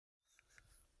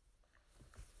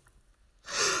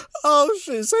Oh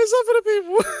shit! Say something to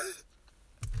people.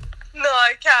 No,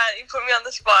 I can't. You put me on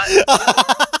the spot.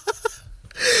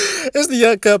 It's the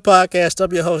Young Cut Podcast.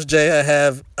 I'm your host Jay. I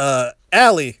have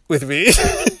Allie with me.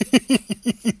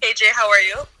 Hey Jay, how are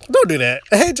you? Don't do that.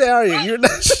 Hey Jay, how are you? You're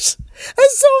not.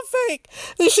 That's so fake.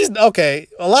 She's okay.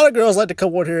 A lot of girls like to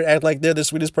come on here and act like they're the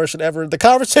sweetest person ever. The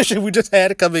conversation we just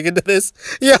had coming into this,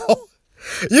 yo,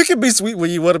 you can be sweet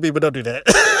when you want to be, but don't do that.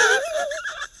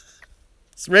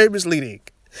 It's very misleading.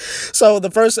 So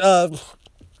the first thing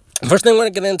we're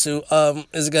gonna get into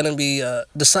is gonna be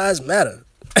the size matter.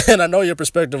 And I know your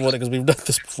perspective on it because we've done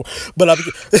this before. But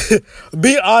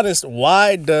be honest,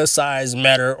 why does size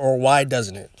matter or why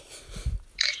doesn't it?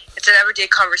 It's an everyday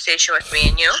conversation with me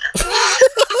and you.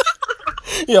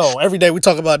 Yo, every day we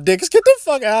talk about dicks. Get the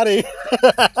fuck out of here.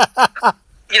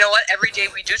 You know what? Every day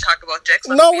we do talk about dicks.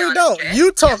 No, we don't. Jay.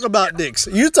 You talk about dicks.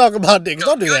 You talk about dicks. No,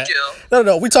 don't do that. Do.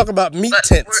 No. We talk about meat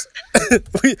tints.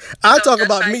 I talk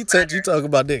about meat tints. You talk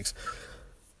about dicks.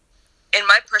 In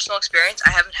my personal experience, I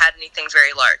haven't had anything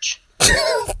very large.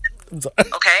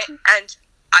 Okay? And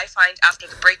I find after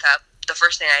the breakup, the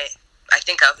first thing I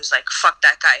think of is like, fuck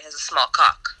that guy, he has a small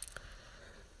cock.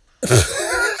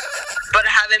 But I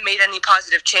haven't made any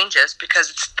positive changes because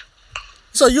it's...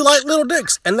 So you like little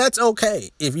dicks, and that's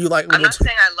okay if you like little I'm not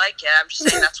saying I like it, I'm just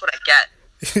saying that's what I get.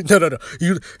 No.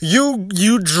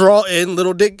 You draw in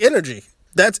little dick energy.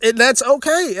 That's it. That's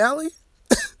okay, Allie.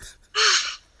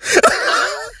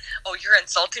 Oh, you're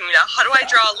insulting me now. How do I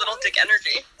draw a little dick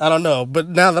energy? I don't know, but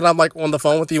now that I'm like on the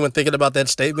phone with you and thinking about that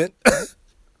statement,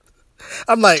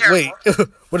 I'm like, terrible. Wait,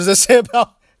 what does that say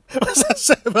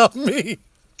about me?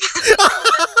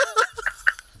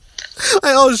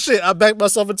 Like, oh shit, I backed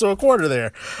myself into a corner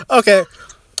there. Okay,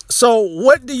 so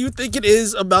what do you think it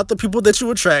is about the people that you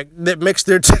attract that makes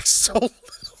their dicks so little?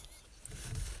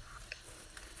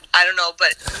 I don't know,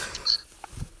 but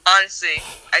honestly,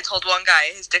 I told one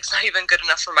guy his dick's not even good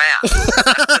enough for my ass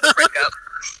after the breakup.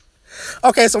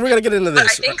 Okay, so we're gonna get into this.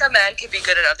 But I think a man can be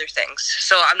good at other things.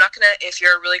 So I'm not gonna, if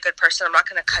you're a really good person, I'm not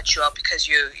gonna cut you out because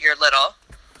you're little.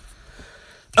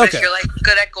 But okay. If you're like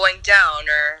good at going down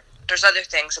or there's other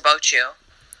things about you,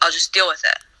 I'll just deal with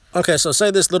it. Okay, so say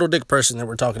this little dick person that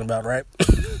we're talking about, right?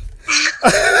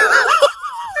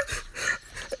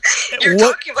 You're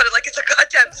talking about it like it's a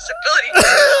goddamn disability.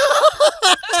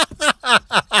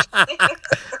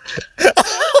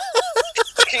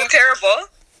 Fucking terrible.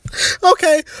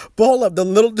 Okay, but hold up, the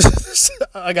little...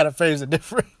 I gotta phrase it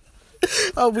different.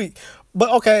 But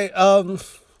okay, I'm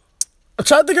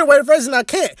trying to think of a way to phrase it and I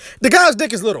can't. The guy's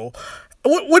dick is little.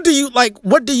 What do you like?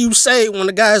 What do you say when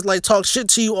the guys like talk shit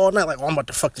to you all night? Like, oh, I'm about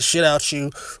to fuck the shit out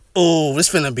you. Oh, this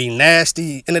finna be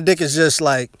nasty. And the dick is just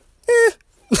like, eh.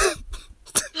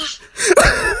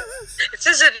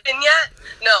 Is it in yet?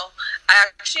 No.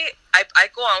 I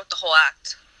go on with the whole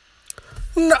act.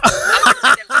 No.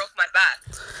 I broke my back.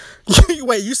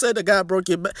 Wait, you said the guy broke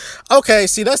your back? Okay,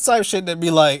 see, that's type of shit that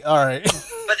be like, all right.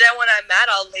 But then when I'm mad,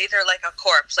 I'll lay there like a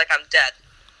corpse, like I'm dead.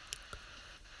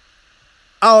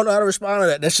 I don't know how to respond to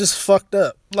that. That's just fucked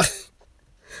up. Like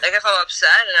if I'm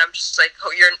upset and I'm just like,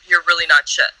 oh, you're really not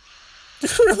shit.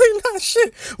 You're really not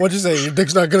shit. What'd you say? Your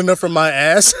dick's not good enough for my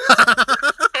ass?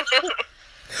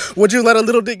 Would you let a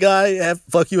little dick guy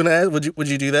fuck you in the ass? Would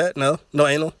you do that? No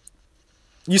anal.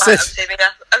 You said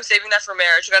I'm saving that for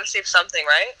marriage. You gotta save something,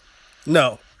 right?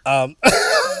 No. Or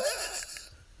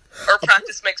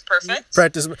practice makes perfect.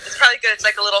 Practice. It's probably good. It's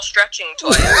like a little stretching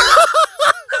toy.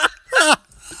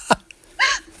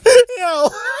 Yo.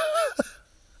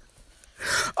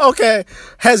 Okay.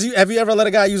 Have you ever let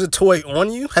a guy use a toy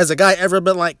on you? Has a guy ever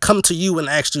been like come to you and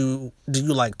asked you, do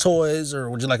you like toys or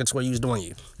would you like a toy used on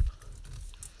you?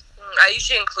 I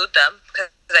usually include them because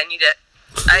I need it.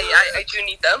 I do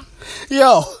need them.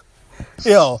 Yo.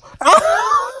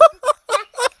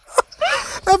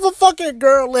 If a fucking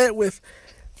girl led with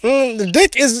the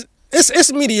dick is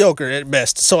it's mediocre at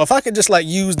best. So if I could just like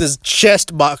use this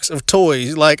chest box of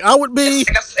toys, like I would be.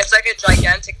 It's like a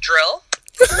gigantic drill.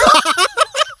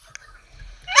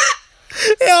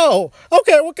 Yo,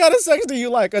 okay, what kind of sex do you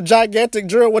like? A gigantic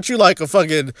drill? What you like? A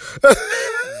fucking.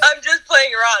 I'm just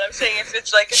playing around. I'm saying if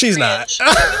it's like a she's not. If it's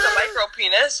a micro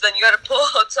penis, then you got to pull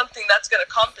out something that's gonna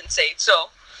compensate. So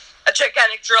a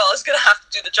gigantic drill is gonna have to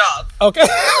do the job. Okay.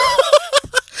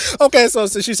 Okay, so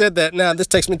since you said that, now this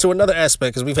takes me to another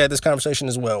aspect because we've had this conversation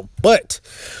as well. But,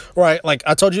 right, like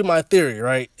I told you my theory,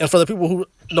 right? And for the people who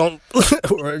don't,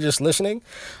 who are just listening,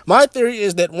 my theory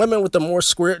is that women with the more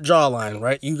square jawline,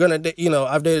 right?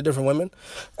 I've dated different women,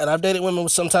 and I've dated women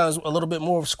with sometimes a little bit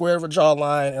more square of a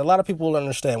jawline. And a lot of people will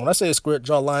understand when I say a square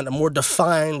jawline, a more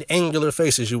defined angular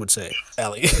face, as you would say,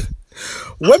 Allie.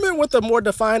 Women with a more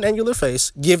defined angular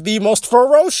face give the most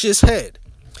ferocious head.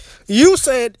 You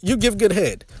said you give good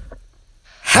head.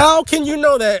 How can you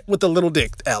know that with a little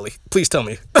dick, Allie? Please tell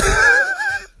me. I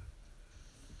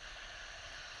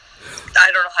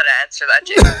don't know how to answer that,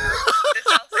 Jake.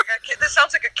 This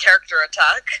sounds like a character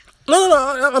attack.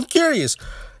 No. I'm curious.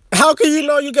 How can you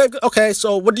know you gave? Okay,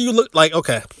 so what do you look like?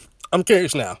 Okay, I'm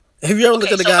curious now. Have you ever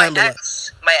looked at the guy and been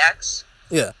my ex?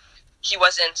 Yeah. He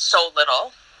wasn't so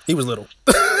little. He was little.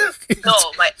 No,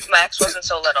 my ex wasn't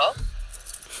so little.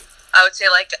 I would say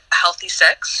like a healthy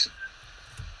 6.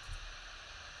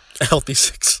 A healthy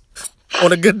 6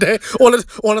 on a good day, on a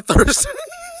Thursday.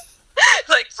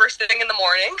 Like first thing in the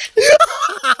morning.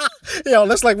 Yo,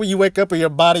 that's like when you wake up and your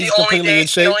body's completely in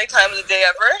shape. The only time of the day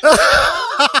ever.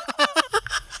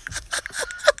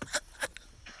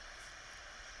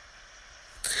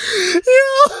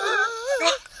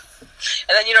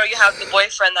 And then you have the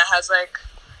boyfriend that has like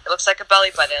it looks like a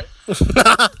belly button.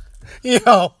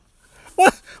 Yo.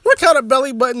 What kind of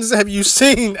belly buttons have you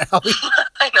seen, Allie?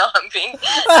 I know I'm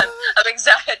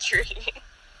exaggerating.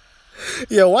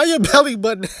 Yo, why your belly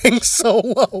button hangs so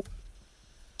low?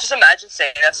 Just imagine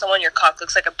saying that someone your cock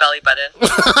looks like a belly button.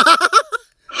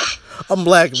 I'm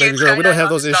black, baby girl. We don't have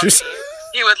those issues.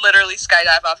 He would literally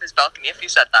skydive off his balcony if you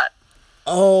said that.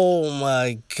 Oh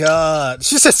my God.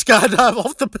 She said skydive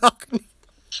off the balcony.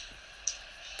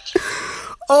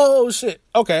 Oh shit.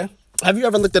 Okay. Have you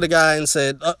ever looked at a guy and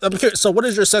said, I'm curious, so what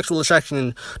is your sexual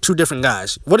attraction to different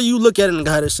guys? What do you look at in a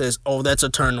guy that says, oh, that's a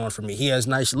turn on for me? He has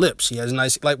nice lips. He has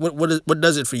nice, like, what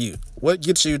does it for you? What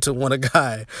gets you to want a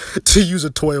guy to use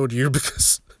a toy on you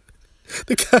because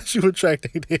the guys you attract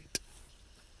ain't it?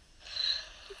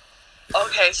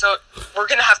 Okay, so we're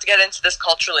going to have to get into this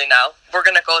culturally now. We're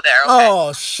going to go there, okay?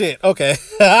 Oh, shit. Okay.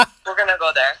 We're going to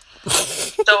go there.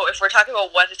 So if we're talking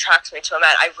about what attracts me to a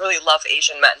man, I really love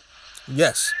Asian men.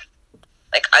 Yes.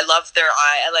 Like, I love their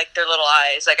eye. I like their little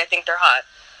eyes. Like, I think they're hot.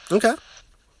 Okay.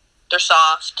 They're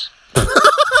soft. I'm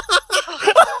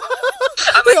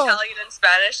Italian and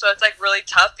Spanish, so it's, like, really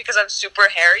tough because I'm super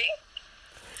hairy.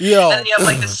 Yo. And then you have,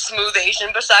 like, this smooth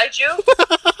Asian beside you.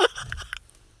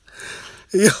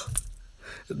 Yo.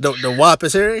 The wop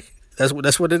is hairy? That's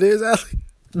what it is, Allie?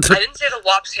 I didn't say the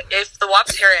wop's... If the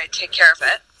wop's hairy, I'd take care of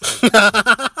it.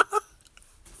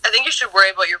 I think you should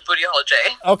worry about your booty hole,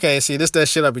 Jay. Okay, see, this that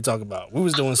shit I be talking about. We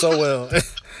was doing so well.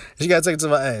 You gotta take it to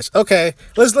my ass. Okay,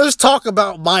 let's talk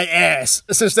about my ass,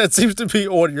 since that seems to be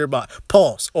on your mind.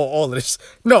 Pause on all of this.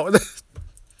 No, we're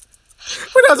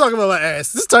not talking about my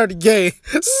ass. This turned gay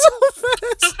so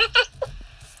fast.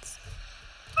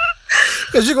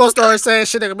 Because you're gonna start saying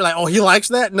shit, they're gonna be like, oh, he likes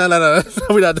that? No.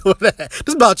 We're not doing that. This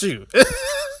is about you.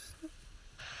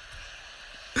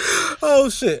 Oh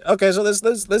shit. Okay, so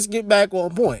let's get back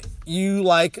on point. You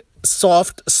like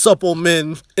soft, supple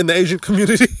men in the Asian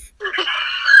community?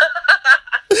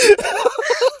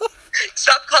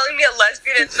 Stop calling me a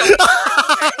lesbian and so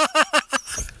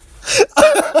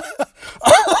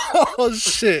Oh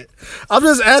shit. I'm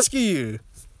just asking you.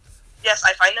 Yes,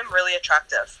 I find them really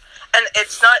attractive. And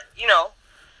it's not,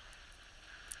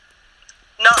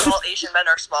 not all Asian men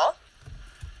are small.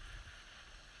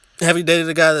 Have you dated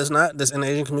a guy that's in the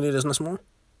Asian community that's not small?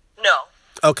 No.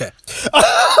 Okay. But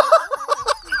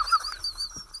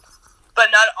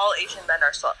not all Asian men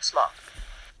are small.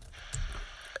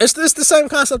 It's the same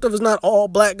concept of it's not all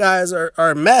black guys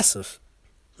are massive,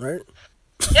 right?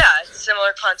 Yeah, it's a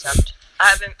similar concept.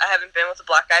 I haven't been with a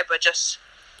black guy, but just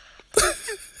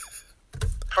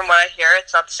from what I hear,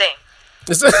 it's not the same.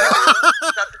 It's not the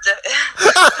same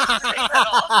at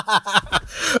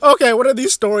all. Okay, what are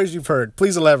these stories you've heard?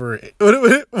 Please elaborate.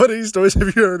 What are these stories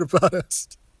have you heard about us?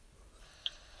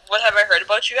 What have I heard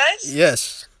about you guys?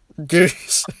 Yes.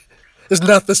 Curious. It's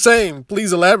not the same.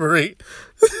 Please elaborate.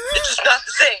 It's just not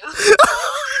the same.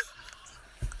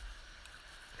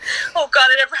 Oh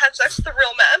God, I never had sex with a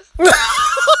real man.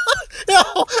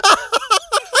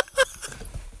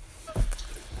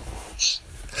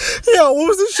 Yo, what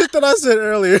was the shit that I said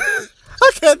earlier?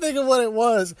 I can't think of what it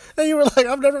was. And you were like,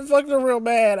 I've never fucked a real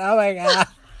man. Oh my God.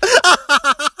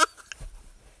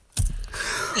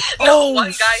 No,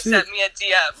 one guy sent me a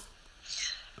DM.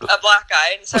 A black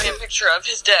guy, and he sent me a picture of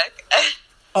his dick.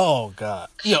 Oh God.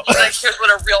 Yo. He's like, here's what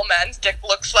a real man's dick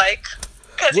looks like.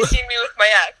 Because he seen me with my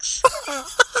ex.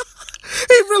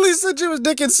 He really sent you his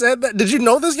dick and said that. Did you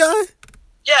know this guy?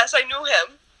 Yes, I knew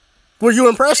him. Were you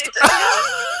impressed?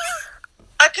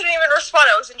 I couldn't even respond.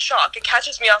 I was in shock. It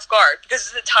catches me off guard because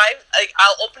at the time, like,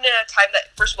 I'll open it at a time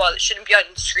that, first of all, it shouldn't be on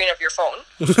the screen of your phone.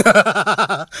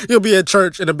 You'll be at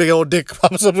church and a big old dick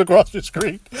pops up across your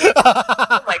screen.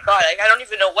 Oh my god, like, I don't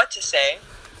even know what to say.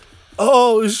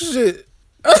 Oh shit.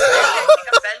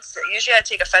 Usually I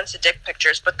take offense to dick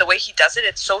pictures, but the way he does it,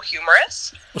 it's so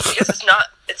humorous because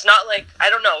it's not like, I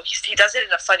don't know, he does it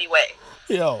in a funny way.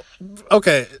 Yo,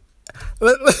 okay.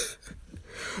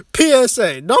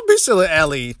 PSA, don't be silly,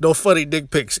 Allie. No funny dick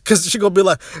pics, cause she gonna be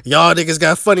like, y'all niggas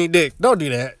got funny dick. Don't do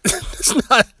that.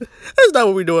 That's not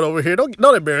what we doing over here.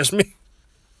 Don't embarrass me.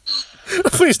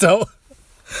 Please don't.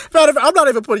 I'm not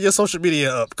even putting your social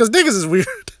media up, cause niggas is weird.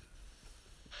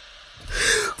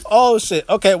 Oh shit.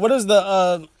 Okay, what is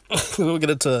the we'll get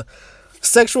into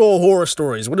sexual horror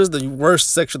stories. What is the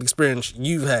worst sexual experience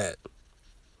you've had?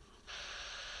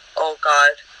 Oh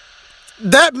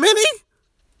god. That many?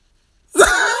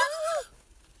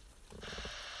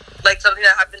 Like something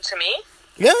that happened to me?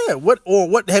 Yeah.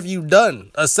 What have you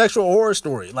done? A sexual horror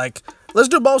story. Like, let's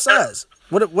do both sides.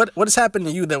 What has happened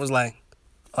to you that was like,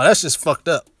 oh, that's just fucked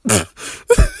up?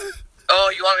 Oh,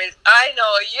 you want me to, I know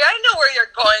where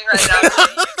you're going right now. You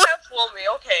can't fool me,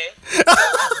 okay.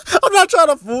 I'm not trying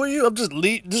to fool you. I'm just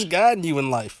guiding you in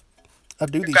life. I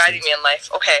do You're these guiding things. me in life,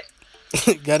 okay.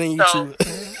 Guiding you So,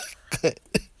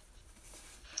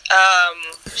 to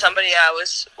somebody I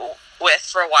was with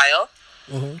for a while,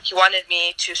 he wanted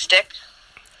me to stick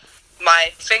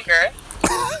my finger.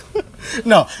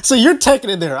 No, so you're taking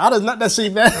it there. I does not see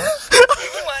that.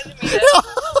 He wanted me to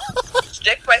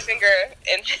stick my finger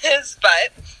in his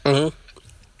butt.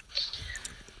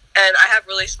 And I have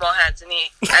really small hands, and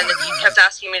he kept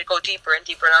asking me to go deeper and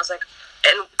deeper, and I was like,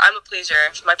 and I'm a pleaser.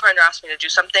 If my partner asks me to do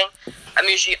something, I'm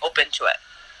usually open to it.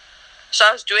 So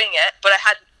I was doing it, but I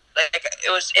had, like,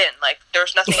 it was in, like, there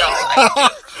was nothing else I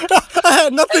could do. I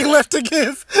had nothing left to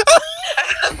give. I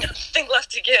had nothing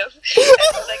left to give. And he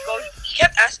was like, go, he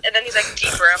kept asking, and then he's like,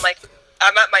 deeper. I'm like,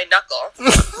 I'm at my knuckle.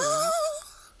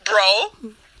 Bro,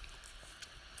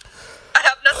 I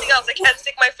have nothing else. I can't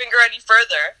stick my finger any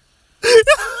further.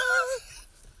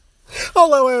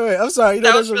 Hold on, wait. I'm sorry. You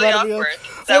know, that was really awkward.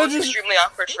 That was extremely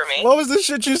awkward for me. What was the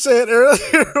shit you said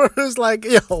earlier? Where it was like,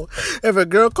 yo, if a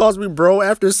girl calls me bro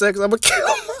after sex, I'm gonna kill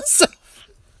myself.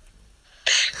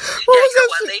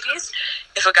 Ladies?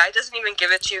 If a guy doesn't even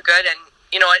give it to you good, and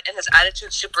you know what, and his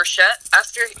attitude's super shit,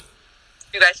 after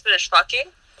you guys finish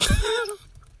fucking,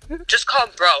 just call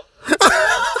him bro.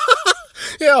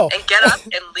 Yo. And get up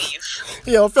and leave.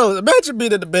 Yo, fellas, imagine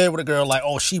being in the bed with a girl like,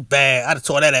 oh, she bad. I'd have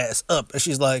tore that ass up. And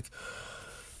she's like,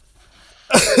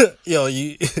 yo,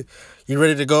 you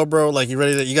ready to go, bro? Like, you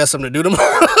got something to do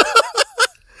tomorrow?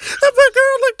 That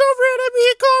girl looked over at me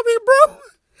and called me bro.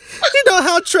 You know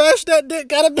how trash that dick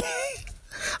gotta be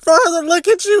for her to look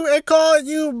at you and call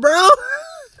you bro?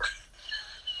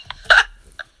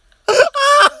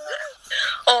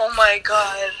 Oh my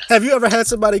god. Have you ever had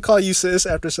somebody call you sis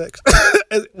after sex?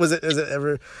 Is it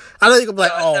ever? I know you can be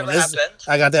like, no, this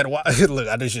I got that. Look,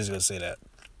 I knew she was gonna say that.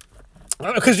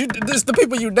 Because this the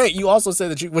people you date. You also say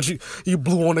that you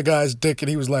blew on the guy's dick and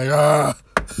he was like,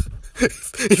 he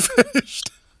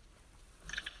finished.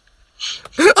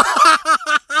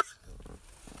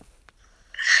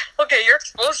 Okay, you're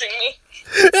exposing me.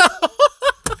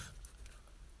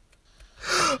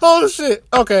 Oh shit.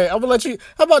 Okay, I'm gonna let you.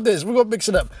 How about this? We're gonna mix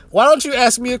it up. Why don't you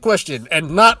ask me a question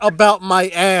and not about my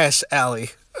ass,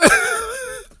 Allie?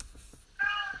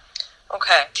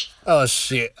 Okay. Oh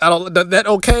shit. I don't. That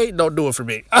okay? Don't do it for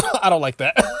me. I don't like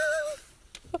that.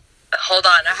 Hold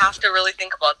on, I have to really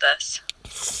think about this.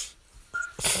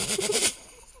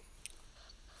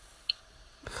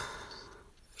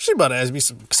 She about to ask me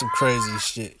some crazy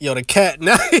shit. Yo, the cat.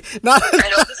 Not. I know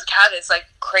this cat is like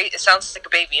crazy. It sounds like a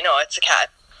baby. You know, it's a cat.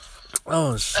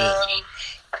 Oh shit. I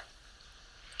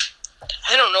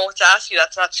don't know what to ask you.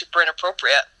 That's not super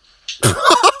inappropriate.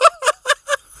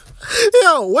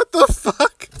 Yo, what the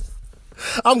fuck?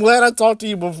 I'm glad I talked to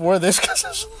you before this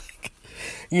because like,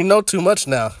 you know too much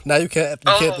now. Now you can't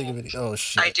think of it. Oh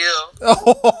shit. I do.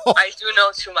 I do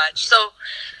know too much. So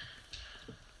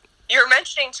you were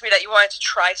mentioning to me that you wanted to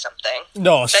try something.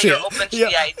 No, that shit. You're open to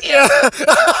the idea.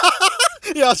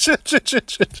 Yeah, shit.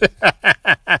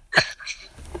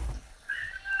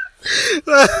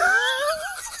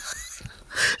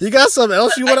 You got something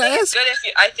else you want to ask? Good if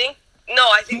I think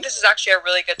this is actually a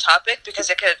really good topic because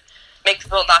it could make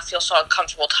people not feel so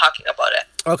uncomfortable talking about it.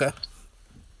 Okay.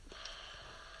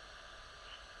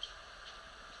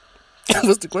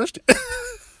 What's the question?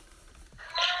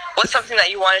 What's something that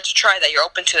you wanted to try that you're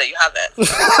open to that you haven't?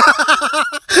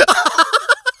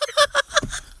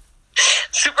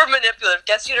 Super manipulative.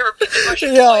 Gets you to repeat the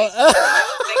question twice. Think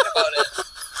about it.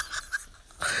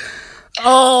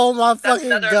 Oh my fucking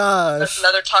gosh. That's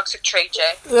another toxic trait,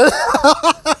 Jay.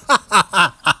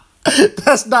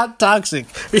 That's not toxic.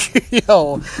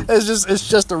 Yo, it's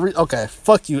just a okay,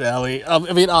 fuck you, Allie. I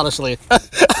mean, honestly.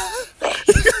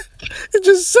 It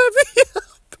just set me up.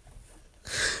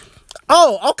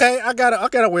 Oh, okay, I got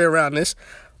a way around this.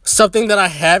 Something that I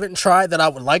haven't tried that I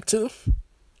would like to.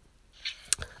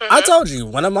 I told you,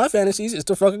 one of my fantasies is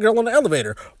to fuck a girl on the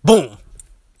elevator. Boom.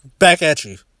 Back at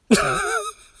you.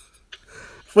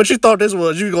 What you thought this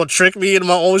was? You gonna trick me into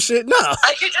my own shit? No.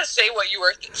 I could just say what you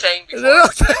were saying before.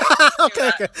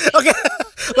 Okay.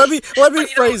 Let me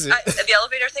phrase it. The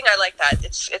elevator thing, I like that.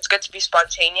 It's good to be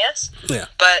spontaneous. Yeah.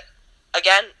 But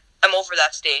again, I'm over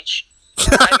that stage.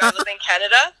 I live in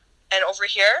Canada, and over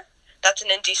here, that's an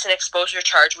indecent exposure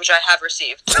charge, which I have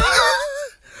received.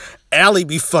 Allie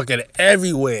be fucking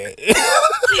everywhere.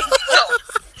 No.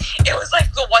 It was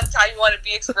like the one time you want to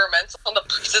be experimental and the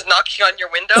police is knocking on your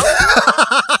window.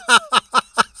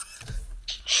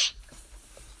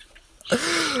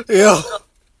 Yo.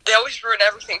 They always ruin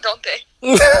everything, don't they?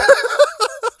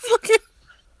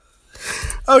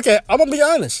 Okay, I'm gonna be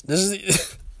honest. This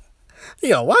is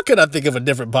yo, why couldn't I think of a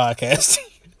different podcast?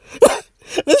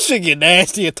 This shit get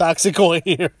nasty and toxic on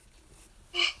here.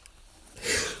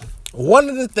 One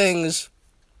of the things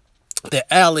that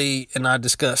Allie and I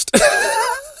discussed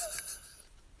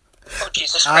Oh,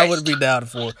 Jesus Christ. I would be down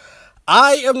for.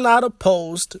 I am not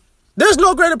opposed. There's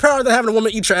no greater power than having a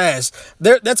woman eat your ass.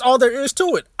 That's all there is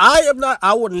to it. I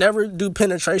would never do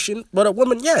penetration, but a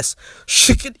woman, yes,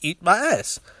 she could eat my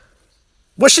ass.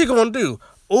 What's she gonna do?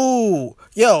 Ooh,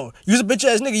 yo, you's a bitch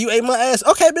ass nigga, you ate my ass.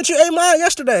 Okay, bitch, you ate mine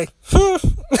yesterday. You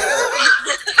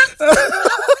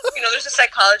know, there's a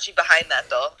psychology behind that,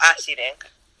 though, ass eating.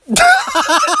 It's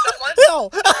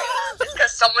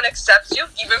because someone accepts you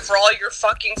even for all your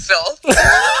fucking filth.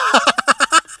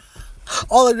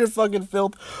 All of your fucking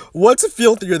filth. What's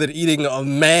filthier than eating a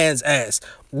man's ass?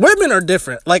 Women are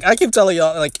different. Like, I keep telling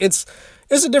y'all, like, it's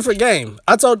a different game.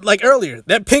 I told, like, earlier,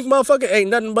 that pink motherfucker ain't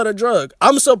nothing but a drug.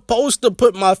 I'm supposed to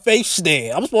put my face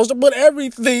there. I'm supposed to put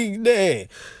everything there.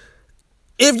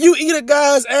 If you eat a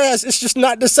guy's ass, it's just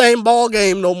not the same ball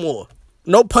game no more.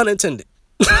 No pun intended.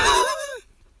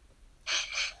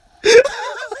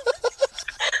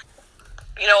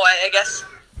 You know what, I guess...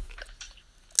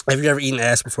 Have you ever eaten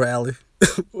ass before, Allie?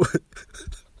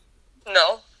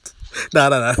 No. No.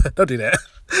 Don't do that.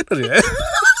 Don't do that.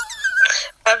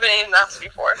 I haven't eaten ass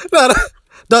before.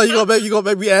 No, you gonna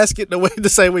make me ask it the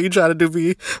same way you tried to do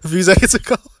me a few seconds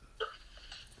ago.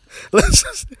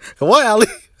 Why, Allie?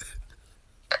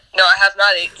 No, I have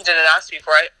not eaten an ass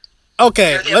before.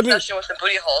 Okay, You're the obsession with the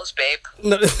booty holes, babe.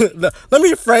 No, let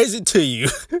me phrase it to you.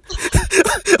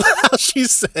 How she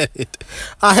said it.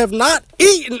 I have not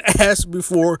eaten ass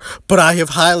before, but I have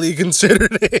highly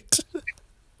considered it.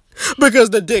 Because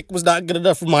the dick was not good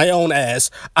enough for my own ass,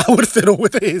 I would fiddle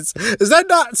with his. Is that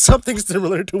not something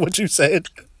similar to what you said?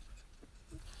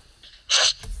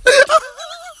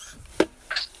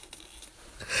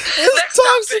 Next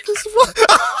topic.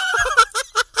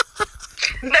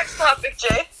 Next topic,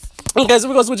 Jay. Okay, so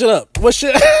we're gonna switch it up. What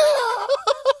shit?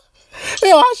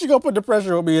 Yo, how she gonna put the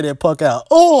pressure on me and then punk out?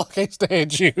 Oh, I can't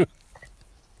stand you.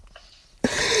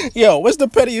 Yo, what's the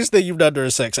pettiest thing you've done during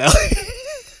sex, Allie?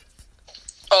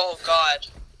 Oh, God.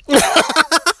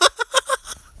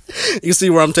 You see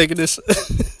where I'm taking this?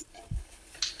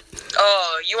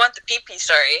 Oh, you want the pee-pee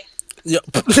story? Yep.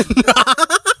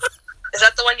 Is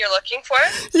that the one you're looking for?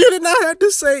 You did not have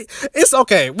to say. It's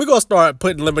okay. We're going to start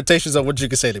putting limitations on what you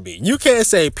can say to me. You can't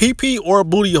say pee-pee or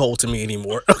booty hole to me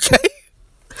anymore, okay?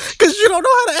 Because you don't know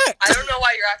how to act. I don't know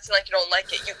why you're acting like you don't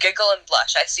like it. You giggle and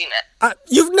blush. I've seen it.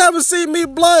 You've never seen me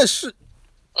blush.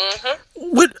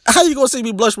 Mm-hmm. How you going to see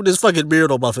me blush with this fucking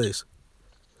beard on my face?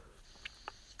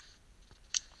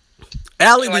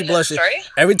 Allie be blushing.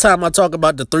 Every time I talk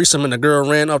about the threesome and the girl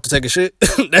ran off to take a shit,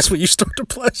 that's when you start to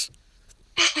blush.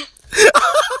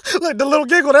 Look, the little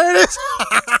giggle, there it is.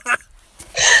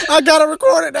 I gotta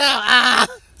record it now.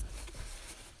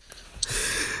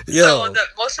 Yo. So the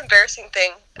most embarrassing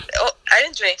thing, I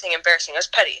didn't do anything embarrassing. It was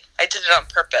petty. I did it on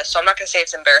purpose, so I'm not gonna say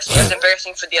it's embarrassing. It was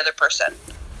embarrassing for the other person.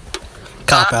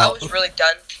 Cop out. I was really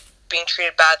done being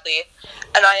treated badly,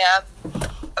 and I am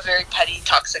a very petty,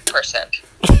 toxic person.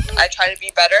 I try to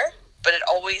be better, but it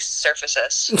always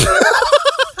surfaces.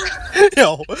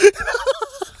 Yo.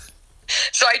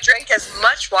 So I drank as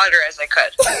much water as I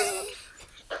could,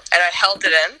 and I held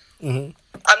it in,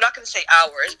 I'm not going to say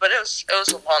hours, but it was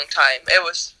a long time. It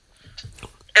was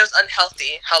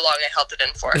unhealthy how long I held it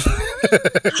in for.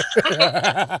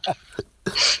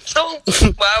 So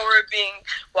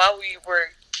while we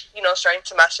were, starting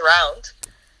to mess around,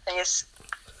 and he's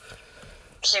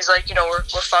like, we're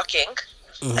fucking.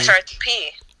 Mm-hmm. I started to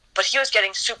pee, but he was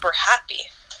getting super happy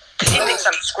because he thinks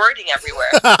I'm squirting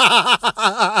everywhere.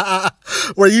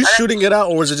 Were you shooting it out,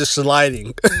 or was it just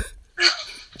sliding?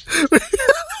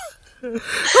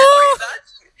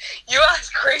 You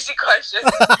ask crazy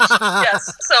questions.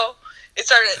 Yes, so I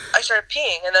started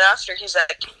peeing, and then after he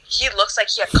looks like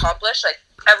he accomplished like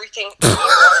everything he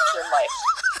wanted to in life.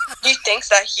 He thinks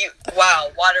that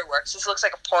waterworks. This looks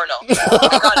like a porno.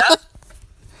 I got up.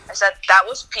 I said, that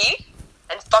was pee,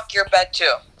 and fuck your bed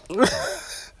too.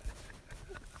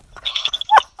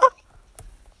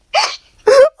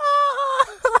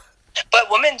 But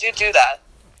women do that.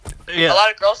 Yeah. A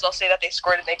lot of girls, they'll say that they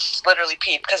squirted, they just literally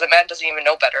peed because a man doesn't even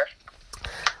know better.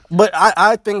 But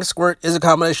I think squirt is a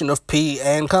combination of pee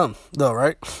and cum, though,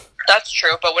 right? That's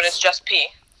true, but when it's just pee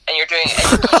and you're doing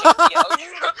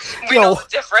it, we know the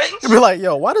difference. You'd be like,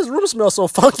 yo, why does the room smell so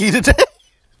funky today?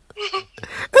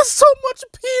 There's so much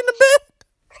pee in the bed.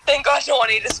 Thank God I don't want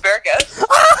to eat asparagus.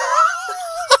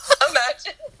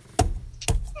 Imagine.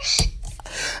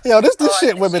 Yo, this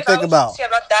shit women think about. See, I'm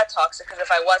not that toxic, because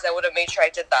if I was, I would have made sure I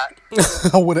did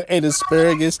that. I would have ate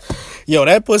asparagus. Yo,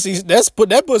 that pussy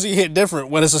hit different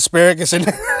when it's asparagus in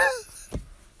there.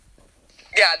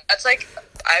 Yeah, that's like,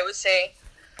 I would say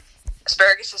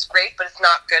asparagus is great, but it's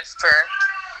not good for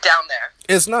down there.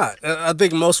 It's not. I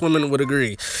think most women would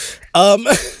agree.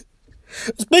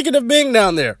 Speaking of being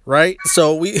down there, right?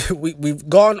 So we've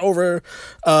gone over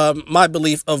my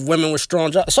belief of women with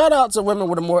strong jaw. Shout out to women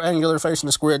with a more angular face and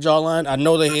a square jawline. I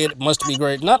know the head must be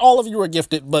great. Not all of you are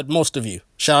gifted, but most of you.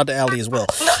 Shout out to Allie as well.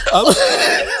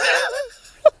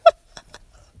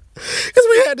 Because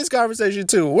we had this conversation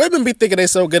too. Women be thinking they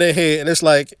so good at head, and it's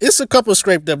like, it's a couple of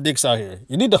scraped up dicks out here.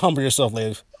 You need to humble yourself,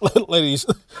 ladies.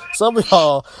 Some of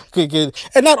y'all could get,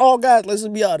 and not all guys, let's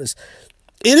be honest.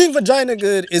 Eating vagina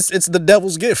good it's the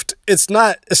devil's gift. It's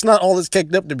not all it's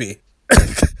caked up to be.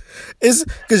 It's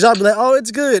because y'all be like, oh, it's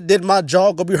good. Then my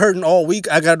jaw gonna be hurting all week.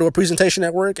 I gotta do a presentation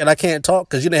at work and I can't talk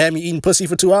because you done had me eating pussy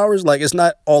for 2 hours. Like, it's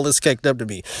not all it's caked up to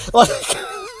be. Like,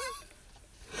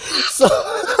 so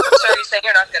are you saying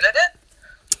you're not good at it?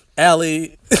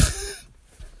 Allie,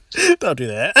 don't do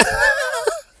that.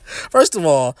 First of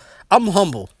all, I'm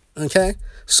humble, okay?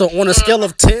 So on a scale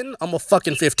of 10, I'm a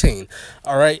fucking 15.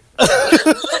 All right?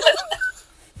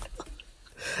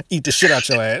 Eat the shit out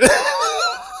your ass.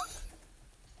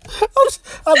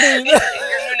 I mean, your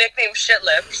new nickname, Shit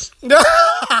Lips.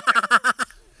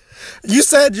 You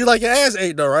said you like your ass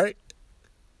ate though, right?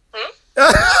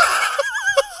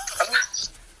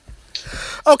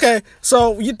 Okay,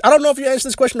 so I don't know if you answered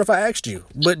this question or if I asked you,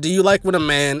 but do you like when a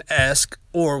man asks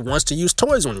or wants to use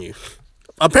toys on you?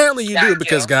 Apparently you do,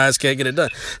 because guys can't get it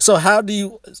done. So how do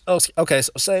you... Okay,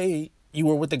 so say you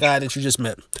were with the guy that you just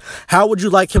met. How would you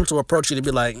like him to approach you to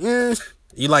be like, you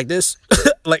like this?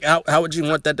 Like, how would you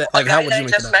want that? Like, how would you make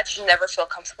it? I just met should never feel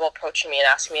comfortable approaching me and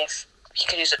asking me if he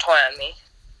could use a toy on me.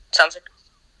 Sounds like...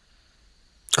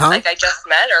 Huh? Like I just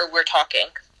met, or we're talking?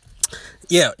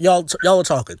 Yeah, y'all are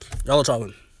talking.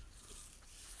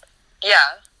 Yeah,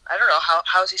 I don't know.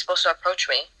 How is he supposed to approach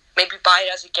me? Maybe buy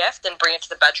it as a gift and bring it to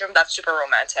the bedroom. That's super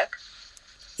romantic.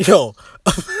 Yo,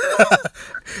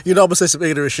 you know I'm gonna say some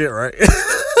ignorant shit, right?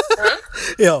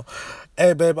 Yo,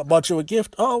 hey babe, I bought you a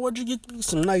gift. Oh, what'd you get me?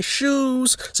 Some nice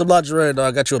shoes, some lingerie. No,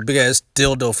 I got you a big ass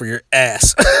dildo for your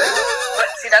ass. But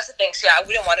see, that's the thing. See, I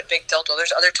wouldn't want a big dildo.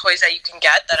 There's other toys that you can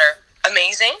get that are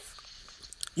amazing.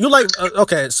 You like,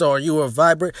 okay, so are you a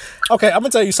vibrate? Okay, I'm gonna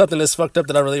tell you something that's fucked up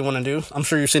that I really want to do. I'm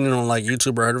sure you've seen it on like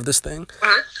YouTube or heard of this thing.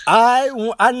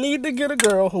 I need to get a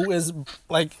girl who is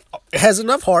like, has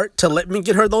enough heart to let me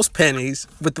get her those pennies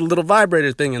with the little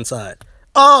vibrator thing inside.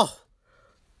 Oh,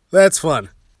 that's fun.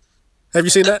 Have you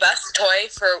seen that? The best toy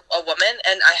for a woman,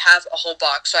 and I have a whole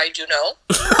box, so I do know.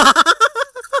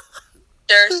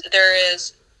 There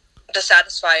is the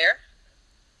Satisfier.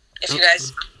 If you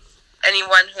guys...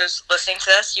 Anyone who's listening to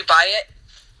this, you buy it,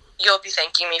 you'll be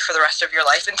thanking me for the rest of your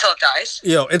life until it dies.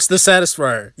 Yo, it's the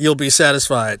Satisfier. You'll be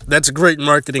satisfied. That's great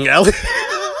marketing, Allie.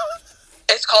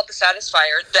 It's called the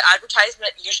Satisfier. The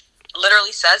advertisement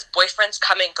literally says, boyfriends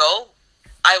come and go,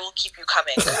 I will keep you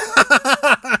coming.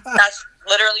 That's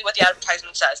literally what the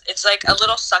advertisement says. It's like a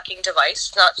little sucking device.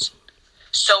 It's not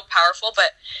so powerful,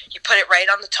 but you put it right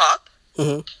on the top.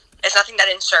 Mm-hmm. It's nothing that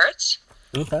inserts.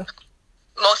 Okay.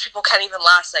 Most people can't even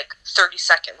last like 30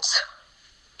 seconds.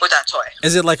 with that toy.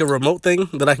 Is it like a remote thing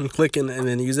that I can click and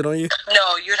then use it on you?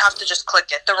 No, you'd have to just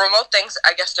click it. The remote things,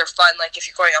 I guess they're fun. Like if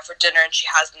you're going out for dinner and she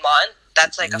has them on,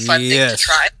 that's like a fun thing to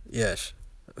try. Yes.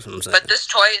 That's what I'm saying. But this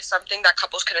toy is something that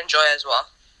couples can enjoy as well.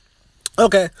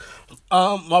 Okay.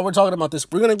 While we're talking about this,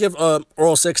 we're gonna give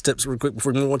oral sex tips real quick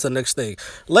before we move on to the next thing.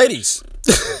 Ladies,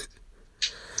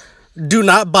 do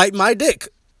not bite my dick.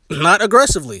 Not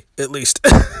aggressively, at least.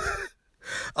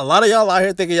 A lot of y'all out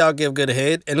here thinking y'all give good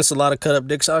head, and it's a lot of cut up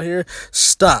dicks out here.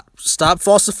 Stop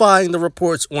falsifying the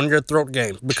reports on your throat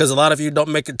game, because a lot of you don't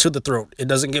make it to the throat. It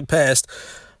doesn't get past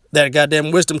that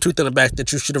goddamn wisdom tooth in the back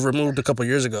that you should have removed a couple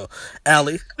years ago.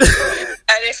 Allie.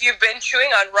 And if you've been chewing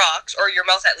on rocks, or your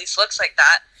mouth at least looks like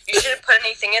that, you shouldn't put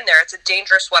anything in there. It's a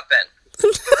dangerous weapon.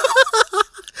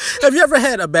 Have you ever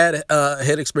had a bad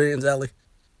head experience, Allie?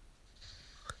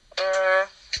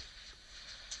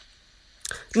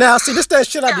 Now, see, this that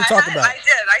shit I be talking about. I did.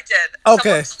 Okay.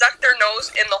 Someone stuck their nose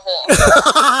in the hole.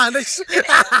 I'm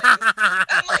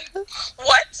like,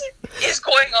 what is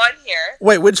going on here?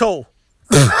 Wait, which hole?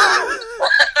 Not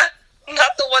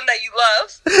the one that you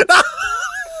love.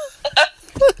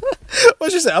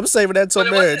 What'd you say? I'm saving that till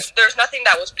marriage. There's nothing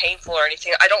that was painful or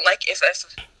anything. I don't like if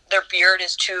their beard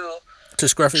is too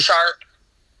scruffy, sharp,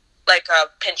 like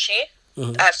pinchy.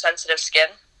 I have sensitive skin.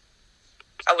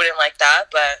 I wouldn't like that,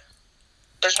 but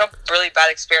there's no really bad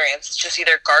experience. It's just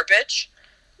either garbage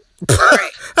or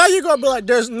great. How you gonna be like,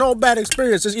 there's no bad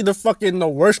experience? It's either fucking the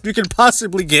worst you can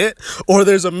possibly get, or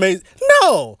there's amazing.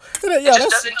 No! It just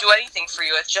doesn't do anything for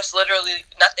you. It's just literally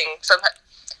nothing. Sometimes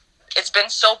it's been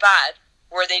so bad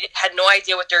where they had no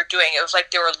idea what they were doing. It was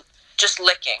like they were just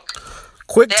licking.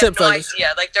 Quick they tip, had no fellas.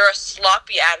 idea. Like they're a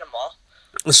sloppy animal.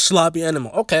 A sloppy animal.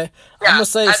 Okay. Yeah, I'm gonna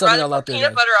say something out there.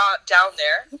 Peanut butter down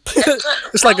there.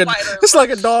 It's like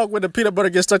a dog when the peanut butter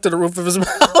gets stuck to the roof of his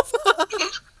mouth.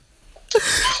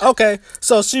 Okay,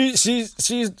 so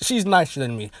she's nicer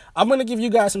than me. I'm gonna give you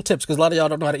guys some tips because a lot of y'all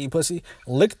don't know how to eat pussy.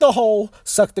 Lick the hole,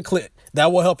 suck the clit.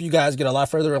 That will help you guys get a lot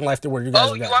further in life than where you guys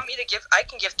are. Oh, you want me to give? I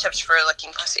can give tips for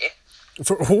licking pussy.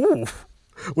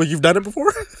 Well, you've done it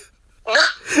before.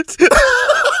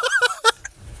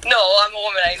 No, I'm a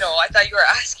woman. I know. I thought you were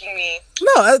asking me.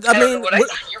 No, I mean,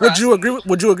 would you agree?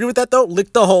 Would you agree with that though?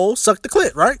 Lick the hole, suck the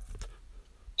clit, right?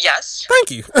 Yes.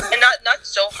 Thank you. And not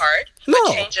so hard. No.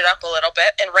 But change it up a little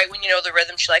bit, and right when you know the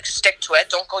rhythm, she likes, stick to it.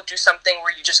 Don't go do something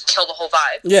where you just kill the whole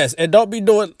vibe. Yes, and don't be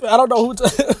doing. I don't know who. And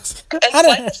slide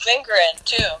the finger in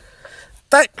too.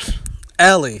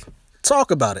 Allie,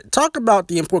 talk about it. Talk about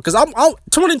the import, because I'm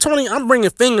 2020. I'm bringing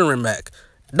fingering back.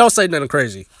 Don't say nothing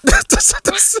crazy. don't say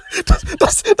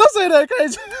nothing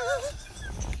crazy.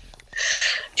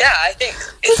 Yeah, I think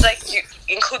it's like you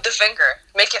include the finger.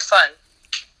 Make it fun.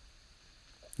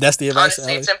 That's the advice.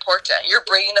 Honestly, it's important. You're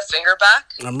bringing the finger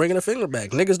back. I'm bringing a finger back.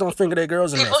 Niggas don't finger their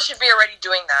girls enough. People should be already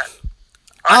doing that.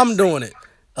 Honestly. I'm doing it.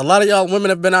 A lot of y'all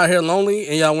women have been out here lonely,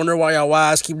 and y'all wonder why y'all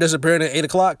wives keep disappearing at 8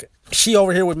 o'clock. She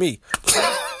over here with me.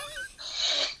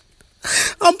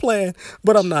 I'm playing,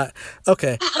 but I'm not.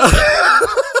 Okay.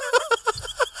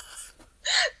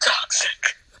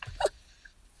 Toxic.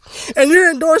 And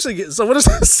you're endorsing it. So what does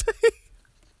that say?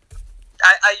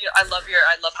 I love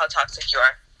how toxic you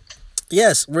are.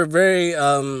 Yes, we're very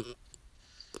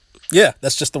yeah,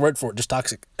 that's just the word for it, just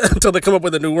toxic. Until they come up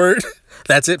with a new word.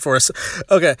 That's it for us.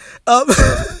 Okay.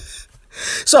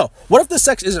 So, what if the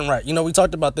sex isn't right? You know, we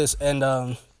talked about this and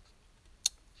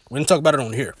we didn't talk about it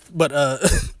on here. But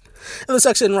if the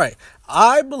sex isn't right,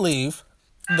 I believe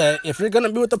that if you're going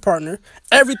to be with a partner,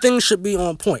 everything should be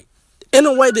on point in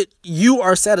a way that you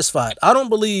are satisfied. I don't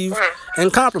believe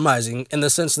in compromising in the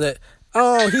sense that,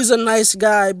 oh, he's a nice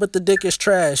guy, but the dick is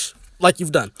trash, like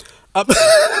you've done. I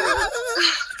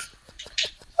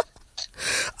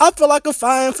feel like a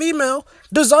fine female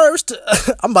deserves to...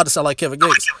 I'm about to sound like Kevin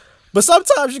Gates. But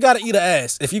sometimes you got to eat an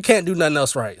ass if you can't do nothing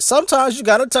else right. Sometimes you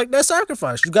got to take that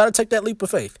sacrifice. You got to take that leap of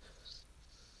faith.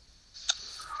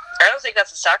 I don't think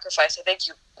that's a sacrifice. I think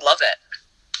you love it.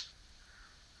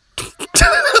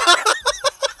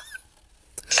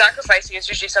 Sacrificing is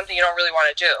usually something you don't really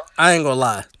want to do. I ain't gonna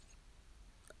lie.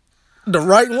 The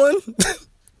right one?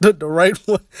 the right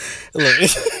one. Look.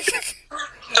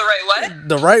 The right what?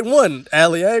 The right one,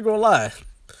 Allie. I ain't gonna lie.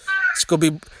 It's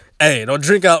gonna be... Hey, don't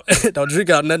drink out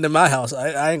nothing in my house.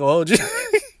 I ain't gonna hold you.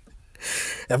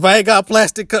 If I ain't got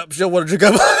plastic cups, you don't want to drink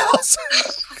out my house.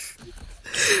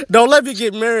 Don't let me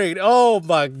get married. Oh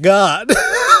my God.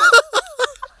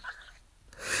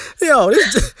 Yo,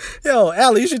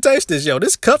 Allie, you should taste this. Yo,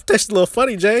 this cup tastes a little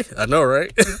funny, Jay. I know,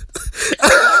 right?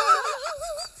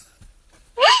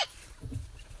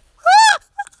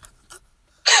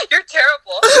 You're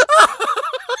terrible.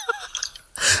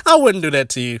 I wouldn't do that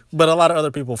to you, but a lot of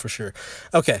other people for sure.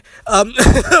 Okay.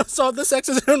 So if the sex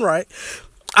isn't right,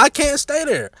 I can't stay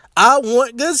there. I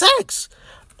want good sex.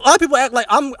 A lot of people act like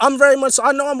I'm very much so.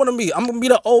 I know I'm gonna be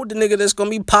the older nigga that's gonna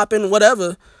be popping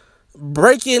whatever,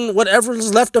 breaking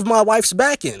whatever's left of my wife's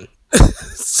back in.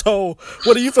 So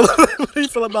what do you feel? What do you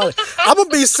feel about it? I'm gonna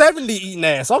be 70 eating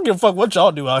ass. I don't give a fuck what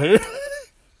y'all do out here.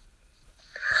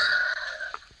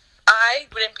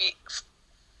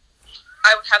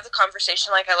 I would have the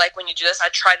conversation like I like when you do this. I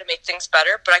try to make things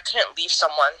better, but I couldn't leave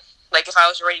someone. Like, if I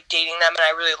was already dating them and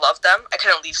I really loved them, I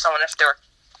couldn't leave someone if they were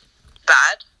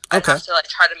bad. I'd have to, like,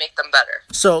 try to make them better.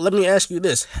 So, let me ask you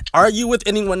this. Are you with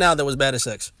anyone now that was bad at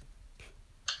sex?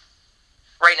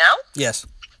 Right now? Yes.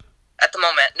 At the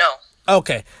moment, no.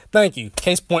 Okay. Thank you.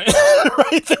 Case point.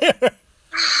 Right there.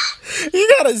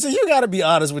 You gotta be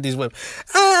honest with these women.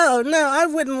 Oh no, I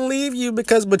wouldn't leave you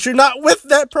but you're not with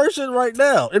that person right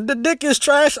now. If the dick is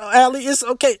trash, Allie, it's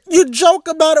okay. You joke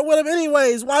about it with him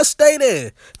anyways. Why stay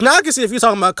there? Now I can see if you're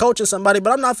talking about coaching somebody,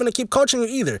 but I'm not gonna keep coaching you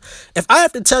either. If I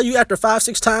have to tell you after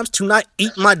 5-6 times to not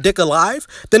eat my dick alive,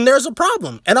 then there's a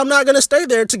problem, and I'm not gonna stay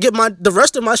there to get the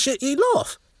rest of my shit eaten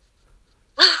off.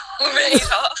 Right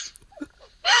off.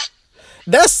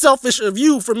 That's selfish of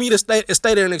you for me to stay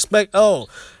there and expect, oh,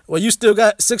 well, you still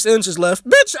got 6 inches left.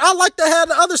 Bitch, I like to have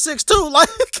the other 6 too. Like,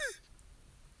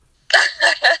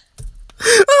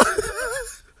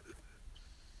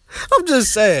 I'm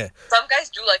just saying. Some guys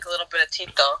do like a little bit of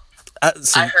teeth, though.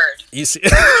 I heard. You see.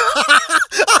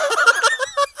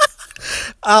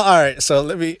 All right, so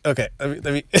let me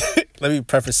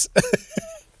preface.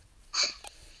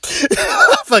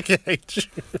 I fucking hate you.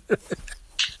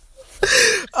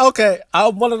 Okay,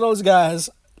 I'm one of those guys.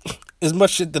 As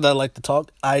much shit that I like to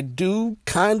talk, I do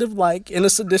kind of like in a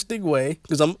sadistic way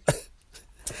because I'm.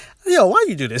 Yo, why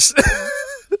you do this?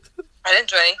 I didn't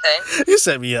do anything. You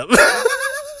set me up.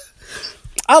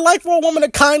 I like for a woman to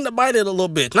kind of bite it a little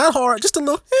bit, not hard, just a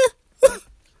little.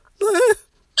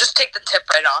 Just take the tip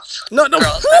right off. No,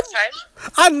 girls, that time.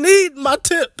 I need my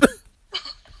tip.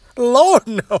 Lord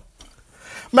no.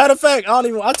 Matter of fact,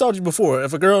 I told you before,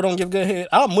 if a girl don't give good head,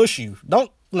 I'll mush you. No.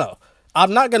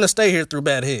 I'm not going to stay here through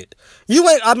bad head. You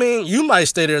might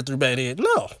stay there through bad head.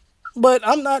 No. But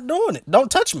I'm not doing it.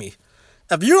 Don't touch me.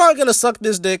 If you aren't going to suck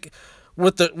this dick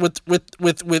with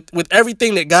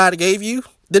everything that God gave you,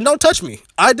 then don't touch me.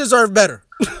 I deserve better.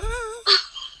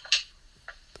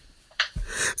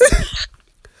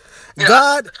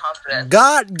 God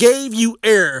gave you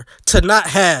air to not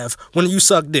have when you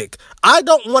suck dick. I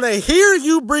don't want to hear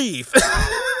you breathe.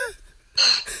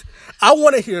 I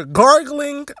want to hear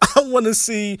gargling. I want to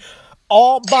see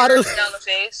all bodily down the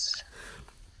face.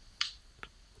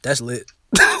 That's lit.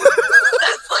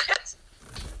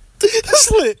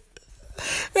 That's lit.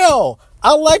 Yo,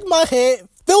 I like my head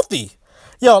filthy.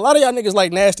 Yo, a lot of y'all niggas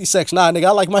like nasty sex. Nah, nigga,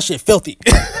 I like my shit filthy.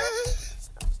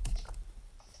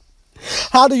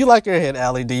 How do you like your head,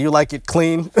 Allie? Do you like it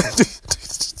clean? Do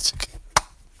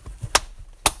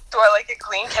I like it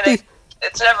clean?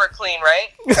 It's never clean, right?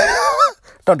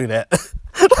 Don't do that.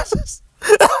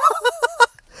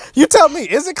 You tell me,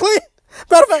 is it clean?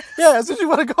 Matter of fact, yeah, since you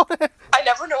want to go there. I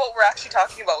never know what we're actually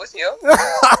talking about with you.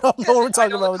 I don't know what we're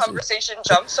talking about with you. The conversation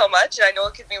jumps so much, and I know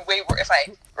it could be way worse. If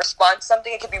I respond to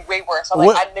something, it could be way worse. I'm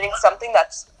like admitting something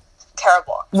that's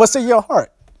terrible. What's in your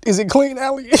heart? Is it clean,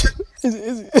 Allie? Is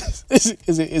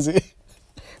it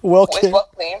well clean? Is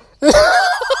what clean?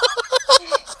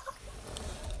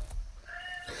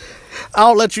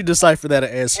 I'll let you decipher that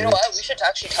answer. You know what? We should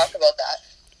actually talk about that.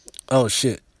 Oh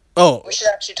shit. Oh. We should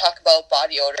actually talk about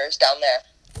body odors down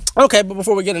there. Okay, but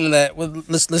before we get into that,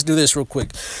 let's do this real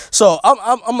quick. So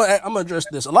I'm gonna address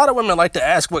this. A lot of women like to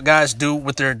ask what guys do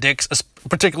with their dicks,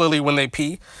 particularly when they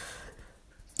pee.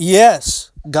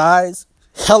 Yes, guys,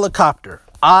 helicopter.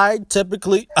 I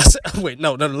typically wait,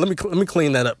 no, let me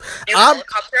clean that up. You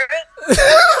helicopter it?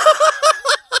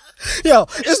 Yo,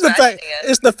 it's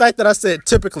the fact that I said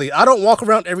typically. I don't walk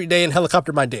around every day and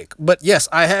helicopter my dick. But yes,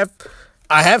 I have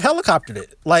helicoptered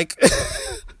it. Like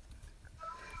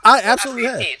I absolutely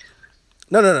have.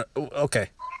 No. Okay.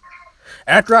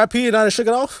 After I pee and I shook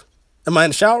it off? Am I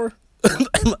in the shower?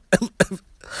 Am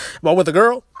I with a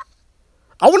girl?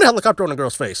 I want a helicopter on a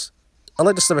girl's face. I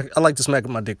like to smack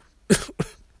my dick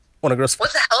on a girl's face.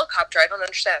 What's a helicopter? I don't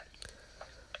understand.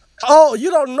 Oh,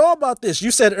 you don't know about this.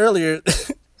 You said earlier,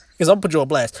 because I'm going to put you on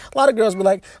blast. A lot of girls be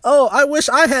like, oh, I wish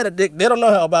I had a dick. They don't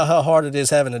know about how hard it is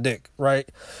having a dick, right?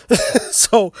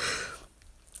 So,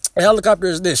 a helicopter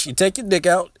is this. You take your dick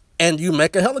out and you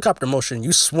make a helicopter motion.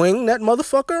 You swing that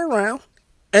motherfucker around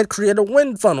and create a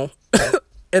wind funnel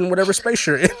in whatever space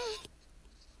you're in.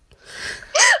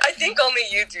 I think only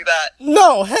you do that.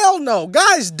 No, hell no.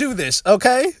 Guys do this,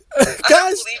 okay? I don't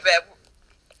Guys, believe it.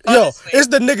 yo, Honestly. it's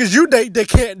the niggas you date that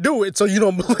can't do it, so you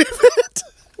don't believe it.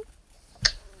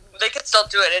 They could still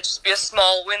do it. It'd just be a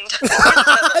small wind.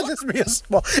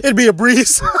 It'd be a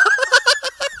breeze.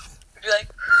 Be like,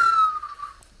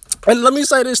 And let me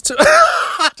say this too.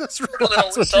 I just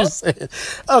realized what you said.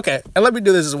 Okay, and let me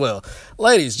do this as well.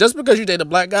 Ladies, just because you date a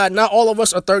black guy, not all of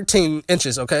us are 13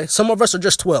 inches, okay? Some of us are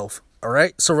just 12, all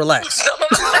right? So relax.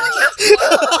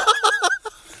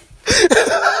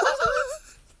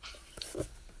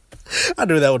 I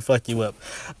knew that would fuck you up.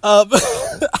 I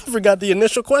forgot the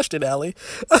initial question, Allie.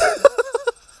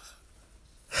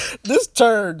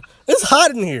 It's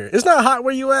hot in here. It's not hot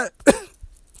where you at?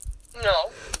 no.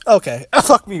 Okay,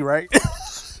 fuck me, right?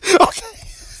 Okay.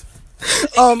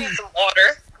 You need some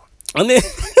water. And then,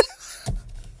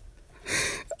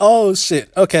 oh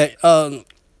shit. Okay. So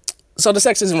the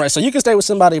sex isn't right. So you can stay with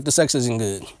somebody if the sex isn't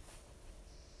good.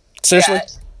 Seriously? Yeah.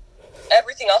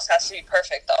 Everything else has to be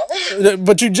perfect, though.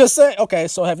 But you just said, okay,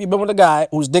 so have you been with a guy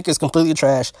whose dick is completely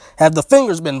trash? Have the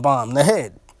fingers been bombed? The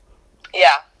head? Yeah.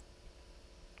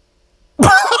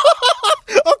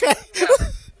 Okay. Yeah.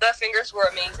 The fingers were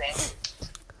amazing.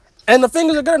 And the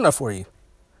fingers are good enough for you?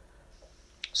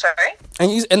 Sorry?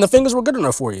 And the fingers were good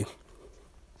enough for you?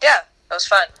 Yeah, that was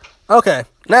fun. Okay,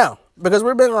 now, because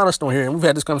we're being honest on here, and we've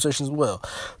had this conversation as well,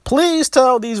 please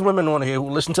tell these women on here who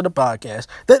listen to the podcast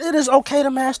that it is okay to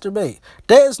masturbate.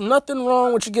 There's nothing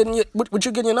wrong with you getting your nut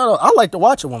out. I like to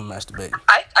watch a woman masturbate.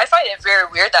 I find it very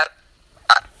weird that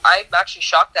I'm actually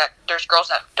shocked that there's girls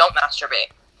that don't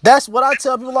masturbate. That's what I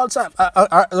tell people all the time.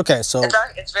 Okay, so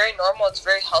it's very normal. It's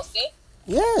very healthy.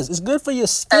 Yes, it's good for your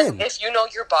skin. And if you know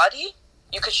your body,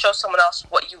 you could show someone else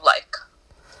what you like.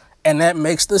 And that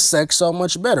makes the sex so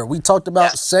much better. We talked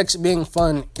about sex being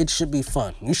fun. It should be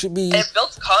fun. You should be... It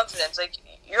builds confidence. Like,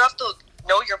 you have to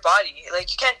know your body. Like,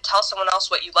 you can't tell someone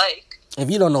else what you like. If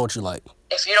you don't know what you like.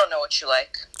 If you don't know what you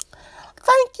like.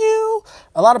 Thank you.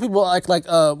 A lot of people act like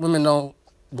women don't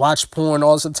watch porn,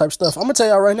 all this type of stuff. I'm going to tell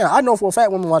y'all right now. I know for a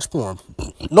fact women watch porn.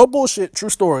 No bullshit. True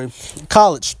story.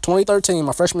 College, 2013,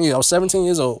 my freshman year. I was 17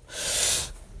 years old.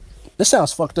 This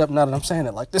sounds fucked up now that I'm saying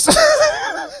it like this.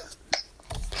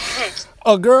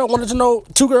 Two girls wanted to know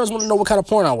what kind of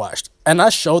porn I watched. And I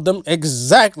showed them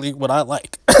exactly what I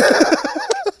like. I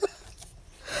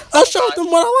showed them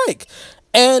what I like.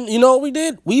 And you know what we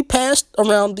did? We passed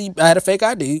around I had a fake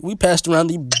ID. We passed around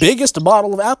the biggest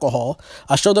bottle of alcohol.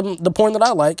 I showed them the porn that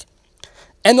I like.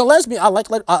 And the lesbian, I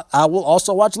will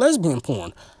also watch lesbian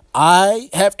porn. I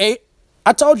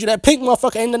told you that pink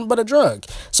motherfucker ain't nothing but a drug.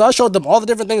 So I showed them all the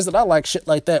different things that I like, shit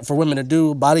like that, for women to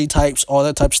do, body types, all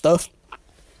that type of stuff.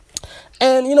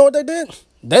 And you know what they did?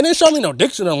 They didn't show me no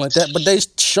dick shit like that, but they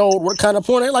showed what kind of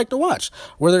porn they like to watch.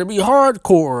 Whether it be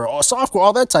hardcore or softcore,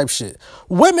 all that type shit.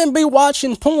 Women be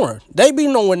watching porn. They be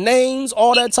knowing names,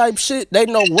 all that type shit. They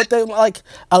know what they like.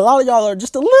 A lot of y'all are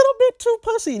just a little bit too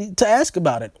pussy to ask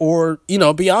about it or,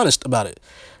 be honest about it.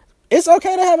 It's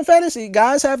okay to have a fantasy.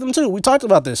 Guys have them too. We talked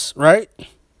about this, right?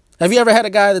 Have you ever had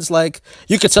a guy that's like,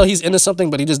 you could tell he's into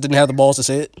something, but he just didn't have the balls to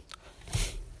say it?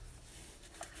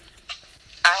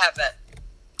 I haven't.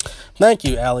 Thank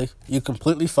you, Allie. You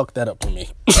completely fucked that up for me.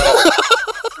 I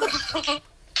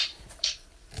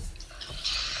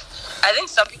think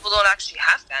some people don't actually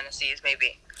have fantasies,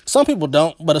 maybe. Some people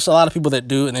don't, but it's a lot of people that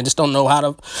do, and they just don't know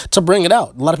how to bring it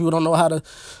out. A lot of people don't know how to,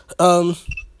 let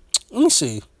me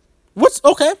see.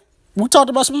 Okay, we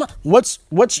talked about some, what's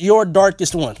your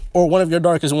darkest one? Or one of your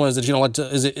darkest ones that you don't like to,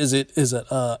 is it,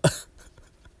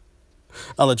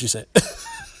 I'll let you say it.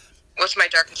 What's my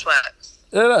darkest one?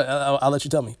 No, I'll let you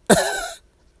tell me.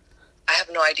 I have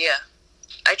no idea.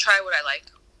 I try what I like.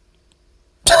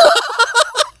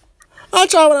 I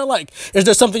try what I like. Is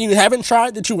there something you haven't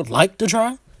tried that you would like to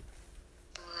try?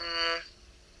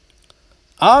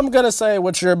 I'm going to say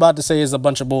what you're about to say is a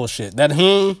bunch of bullshit. That,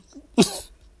 No,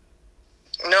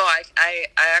 I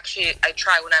actually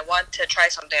try. When I want to try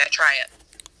something, I try it.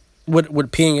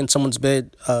 Would peeing in someone's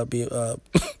bed be... I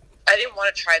didn't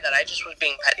want to try that. I just was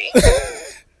being petty.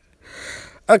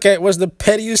 Okay, it was the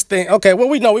pettiest thing. Okay, well,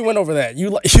 we know we went over that.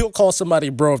 You'll call somebody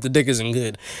bro if the dick isn't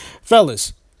good.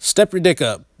 Fellas, step your dick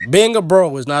up. Being a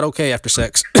bro is not okay after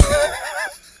sex.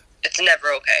 It's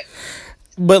never okay.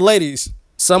 But ladies,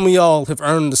 some of y'all have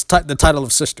earned the title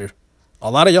of sister. A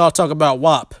lot of y'all talk about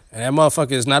WAP, and that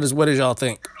motherfucker is not as wet as y'all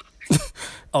think.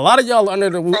 A lot of y'all are under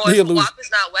the illusion. If WAP is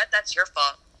not wet, that's your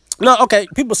fault. No, okay,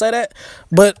 people say that.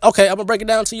 But, okay, I'm going to break it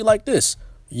down to you like this.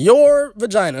 Your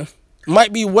vagina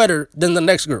might be wetter than the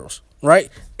next girl's, right?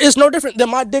 It's no different than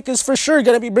my dick is for sure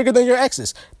going to be bigger than your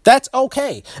ex's. That's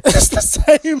okay. It's the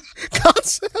same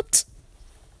concept.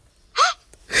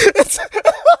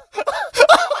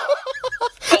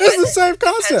 same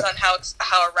Depends concept. on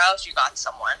how aroused you got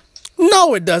someone.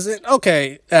 No, it doesn't.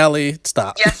 Okay, Allie,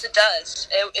 stop. Yes, it does.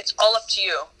 It's all up to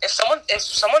you. If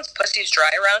someone's pussy's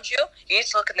dry around you, you need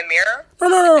to look in the mirror.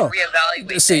 No. And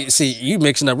reevaluate. See, you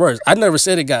mixing up words. I never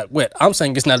said it got wet. I'm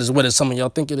saying it's not as wet as some of y'all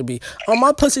think it'll be. Oh,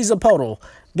 my pussy's a puddle.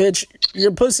 Bitch,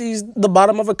 your pussy's the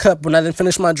bottom of a cup when I didn't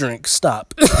finish my drink.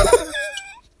 Stop.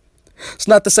 It's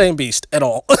not the same beast at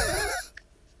all.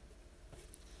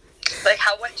 Like,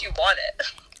 how wet do you want it?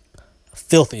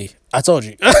 Filthy. I told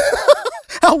you.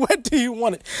 How wet do you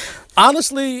want it?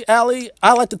 Honestly, Allie,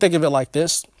 I like to think of it like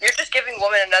this. You're just giving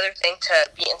women another thing to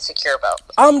be insecure about.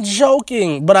 I'm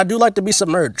joking, but I do like to be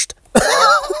submerged.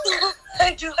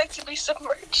 I do like to be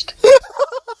submerged.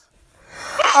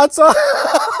 So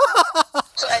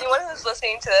anyone who's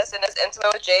listening to this and is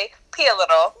intimate with Jake, pee a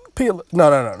little.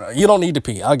 No. You don't need to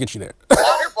pee. I'll get you there.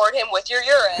 Waterboard him with your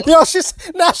urine. Yo,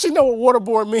 now she know what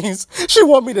waterboard means. She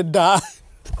want me to die.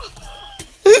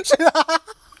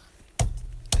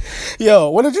 Yo,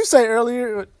 what did you say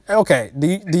earlier? Okay,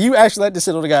 do you actually like to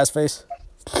sit on the guy's face?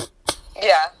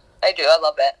 Yeah, I do. I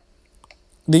love it.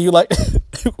 Do you like...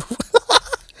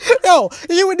 Yo,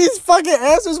 you with these fucking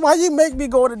answers, why you make me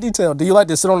go into detail? Do you like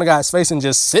to sit on the guy's face and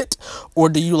just sit? Or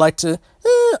do you like to,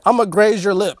 I'm going to graze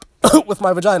your lip with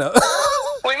my vagina?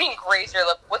 What do you mean graze your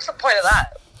lip? What's the point of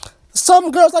that?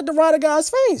 Some girls like to ride a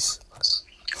guy's face.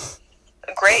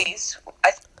 Graze?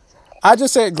 I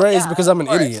just said graze because I'm an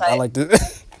course, idiot. I like to...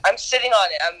 I'm sitting on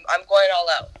it. I'm going all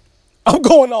out. I'm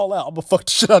going all out. I'm going to fuck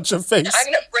the shit out your face. I'm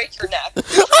going to break your neck.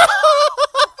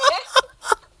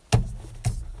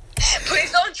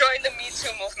 Please don't join the Me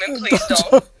Too movement. Please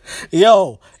don't.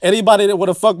 Yo, anybody that would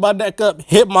have fucked my neck up,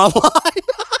 hit my line.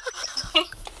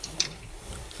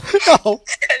 Yo.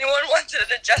 Anyone wants an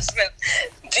adjustment,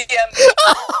 DM me.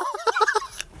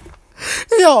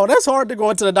 Yo, that's hard to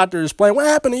go into the doctor and explain. What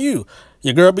happened to you?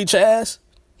 Your girl beat your ass?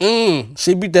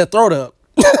 She beat that throat up.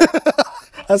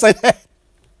 I say that.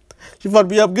 She fucked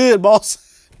me up good,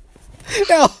 boss.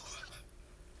 Yo.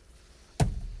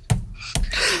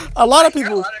 A lot of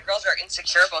people... A lot of girls are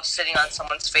insecure about sitting on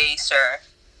someone's face or...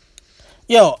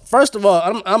 Yo, first of all,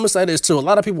 I'm going to say this too. A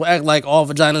lot of people act like all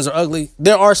vaginas are ugly.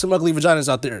 There are some ugly vaginas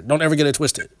out there. Don't ever get it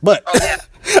twisted. But,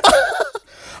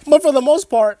 but for the most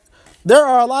part, there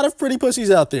are a lot of pretty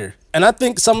pussies out there. And I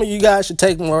think some of you guys should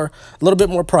take a little bit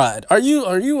more pride. Are you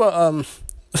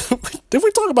did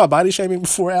we talk about body shaming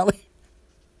before, Allie?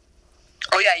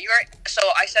 Oh, yeah, you're right. So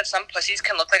I said some pussies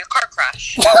can look like a car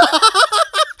crash. In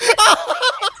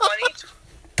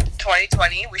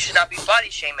 2020, we should not be body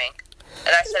shaming. And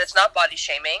I said it's not body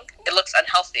shaming. It looks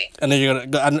unhealthy. And then you're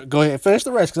going to go ahead and finish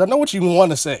the rest because I know what you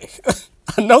want to say.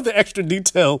 I know the extra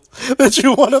detail that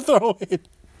you want to throw in.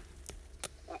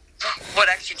 What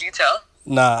extra detail?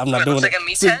 Nah, I'm not doing it. Looks like a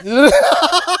meat tent?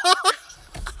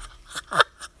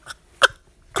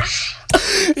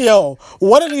 Yo,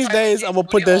 one of these days I'm gonna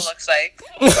put this. Looks like.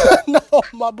 No,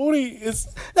 my booty is.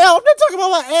 No, I'm not talking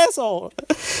about my asshole.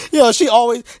 Yo, she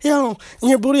always. Yo,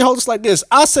 your booty hole looks like this.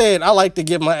 I said I like to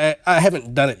get my. I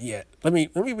haven't done it yet. Let me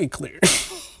be clear.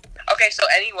 Okay, so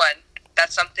anyone,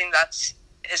 that's something that's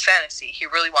his fantasy. He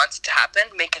really wants it to happen.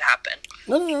 Make it happen.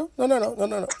 No.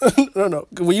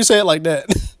 When you say it like that,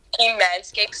 he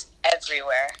manscapes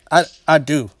everywhere. I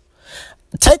do.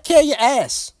 Take care of your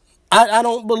ass. I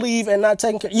don't believe in not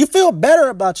taking care. You feel better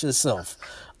about yourself.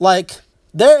 Like,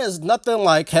 there is nothing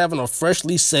like having a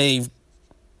freshly saved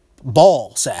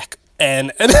ball sack.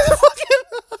 And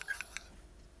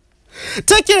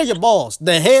take care of your balls.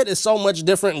 The head is so much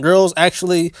different. Girls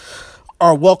actually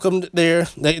are welcomed there.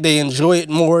 They enjoy it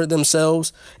more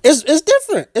themselves. It's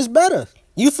different. It's better.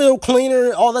 You feel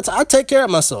cleaner all the time. I take care of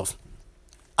myself.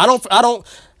 I'm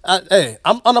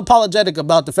unapologetic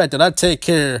about the fact that I take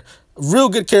real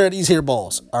good care of these hair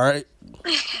balls. All right.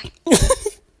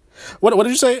 What did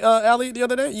you say, Allie, the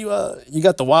other day? You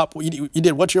got the WAP. You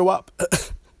did what's your WAP,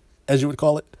 as you would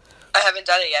call it? I haven't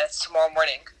done it yet. It's tomorrow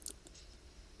morning.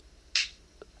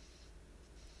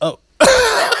 Oh.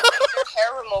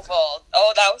 Hair removal.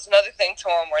 Oh, that was another thing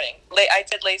tomorrow morning. I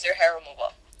did laser hair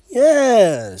removal.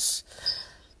 Yes.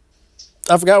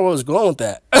 I forgot where I was going with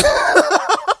that.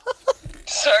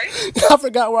 Sorry? I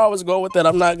forgot where I was going with that.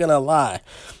 I'm not going to lie.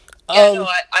 Yeah, no,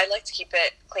 I like to keep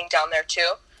it clean down there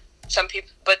too. Some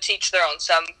people, but teach their own.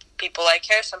 Some people like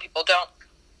hair, some people don't.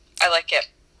 I like it.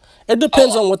 It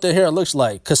depends on what their hair looks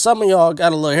like. Because some of y'all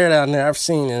got a little hair down there I've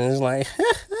seen, and it's like,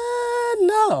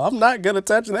 no, I'm not going to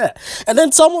touch that. And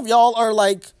then some of y'all are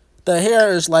like, the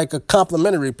hair is like a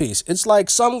complimentary piece. It's like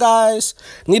some guys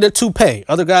need a toupee.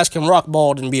 Other guys can rock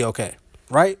bald and be okay.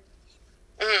 Right?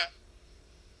 Mm-hmm.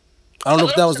 I don't know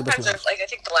if that was the best one. Like, I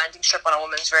think the landing strip on a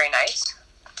woman is very nice.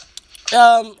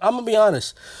 I'm gonna be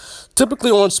honest.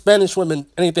 Typically on Spanish women,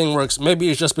 anything works. Maybe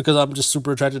it's just because I'm just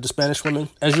super attracted to Spanish women,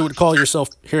 as you would call yourself,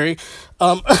 Harry.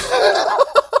 Um,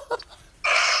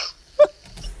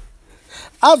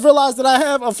 I've realized that I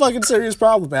have a fucking serious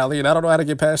problem, Allie, and I don't know how to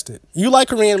get past it. You like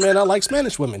Korean men, I like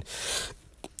Spanish women.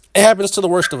 It happens to the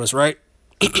worst of us, right?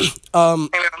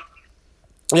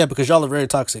 Yeah, because y'all are very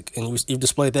toxic, and you've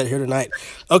displayed that here tonight.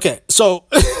 Okay, so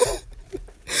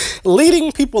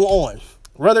leading people on,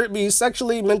 whether it be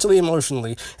sexually, mentally,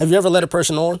 emotionally. Have you ever led a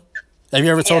person on? Have you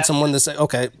ever told someone to say,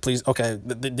 okay, please, okay,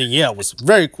 the yeah was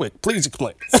very quick. Please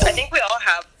explain. I think we all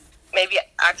have, maybe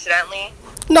accidentally.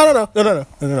 No.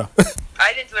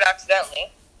 I didn't do it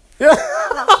accidentally. Yeah.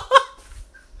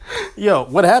 Yo,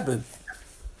 what happened?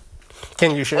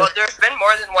 Can you share? Well, there's been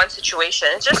more than one situation.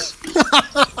 It's just,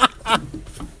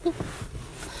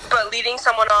 but leading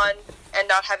someone on and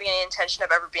not having any intention of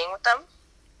ever being with them.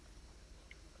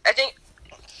 I think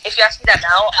if you ask me that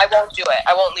now, I won't do it.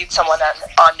 I won't lead someone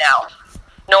on now.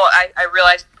 No, I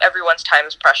realize everyone's time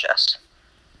is precious.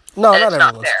 No, and not it's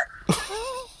everyone. not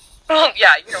fair.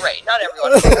 Yeah, you're right. Not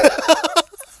everyone.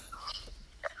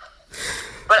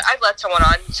 But I've led someone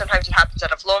on. Sometimes it happens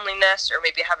out of loneliness, or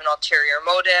maybe I have an ulterior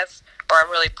motive, or I'm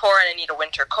really poor and I need a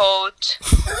winter coat.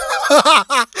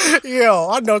 Yo,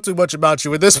 I know too much about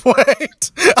you at this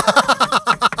point.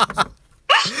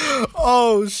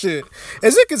 Oh shit!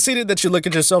 Is it conceited that you look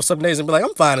at yourself some days and be like,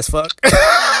 "I'm fine as fuck"? No,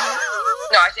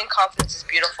 I think confidence is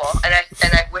beautiful, and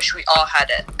I wish we all had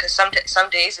it. Because some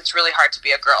days it's really hard to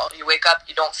be a girl. You wake up,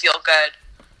 you don't feel good.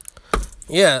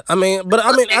 Yeah, I mean,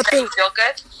 I think you feel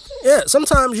good. yeah,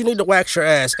 sometimes you need to wax your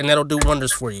ass, and that'll do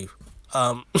wonders for you.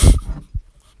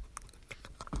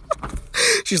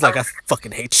 She's like, I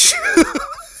fucking hate you.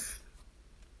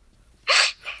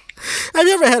 Have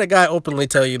you ever had a guy openly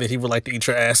tell you that he would like to eat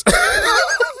your ass?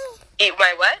 Eat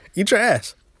my what? Eat your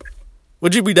ass.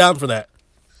 Would you be down for that?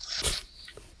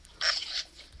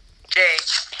 Jay,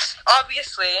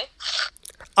 obviously.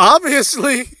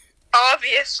 Obviously.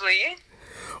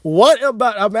 What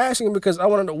about? I'm asking because I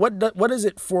want to know what is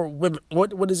it for women?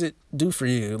 What does it do for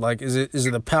you? Like, is it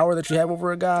the power that you have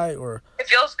over a guy, or it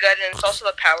feels good, and it's also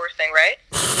the power thing, right?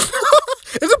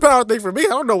 it's a power thing for me. I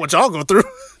don't know what y'all go through.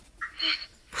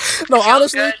 No, it feels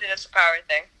honestly, good, and it's a power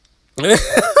thing.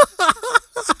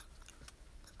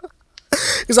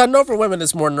 Because I know for women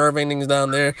it's more nerve endings down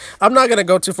there. I'm not gonna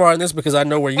go too far in this because I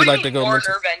know where you like to go. More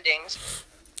nerve endings.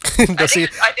 I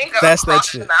think that's that across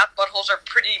shit. the map, buttholes are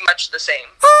pretty much the same.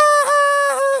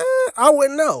 I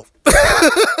wouldn't know.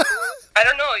 I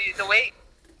don't know. The way.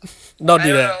 Don't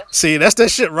do that. Know. See, that's that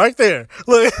shit right there.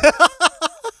 Look.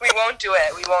 We won't do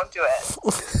it.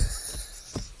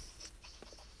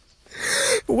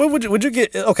 What would you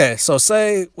get? Okay, so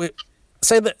say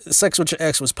that sex with your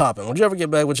ex was popping. Would you ever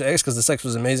get back with your ex because the sex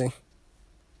was amazing?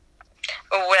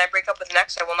 When I break up with an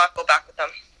ex, I will not go back with them.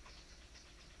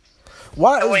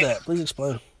 Why is that? Please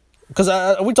explain. Because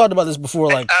we talked about this before.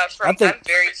 Like, I think I'm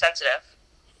very sensitive.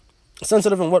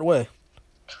 Sensitive in what way?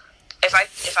 If I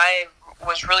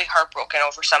was really heartbroken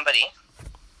over somebody,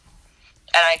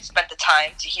 and I spent the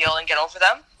time to heal and get over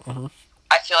them,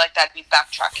 I feel like that'd be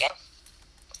backtracking.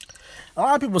 A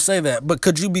lot of people say that, but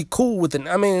could you be cool with an?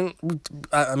 I mean,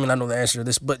 I know the answer to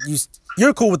this, but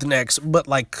you're cool with an ex, but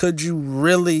like, could you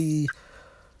really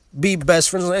be best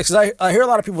friends with an ex? 'Cause I hear a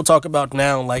lot of people talk about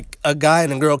now, like a guy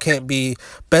and a girl can't be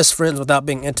best friends without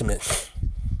being intimate.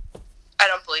 I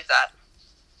don't believe that.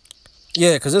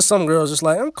 Yeah, because there's some girls just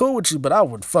like, I'm cool with you, but I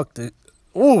would fuck the.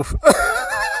 Oof.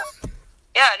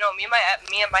 Yeah, no, me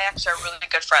and my ex are really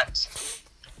good friends.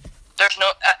 There's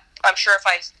no. I'm sure if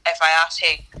I ask,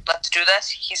 hey, let's do this,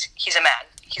 he's a man.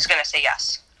 He's gonna say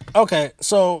yes. Okay,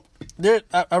 so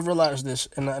I've realized this,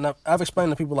 and I've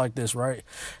explained to people like this, right?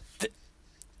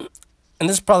 And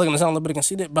this is probably gonna sound a little bit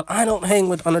conceited, but I don't hang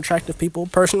with unattractive people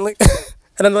personally.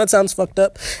 And I know that sounds fucked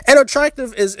up. And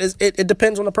attractive it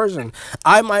depends on the person.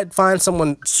 I might find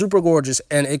someone super gorgeous,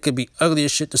 and it could be ugly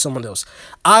as shit to someone else.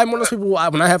 I'm one of those people.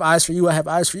 When I have eyes for you, I have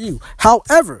eyes for you.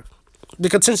 However, the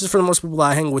consensus for the most people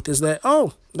I hang with is that,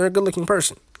 oh, they're a good-looking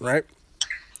person, right?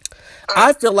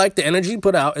 I feel like the energy you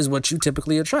put out is what you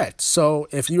typically attract. So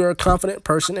if you're a confident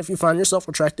person, if you find yourself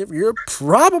attractive, you're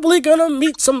probably going to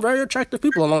meet some very attractive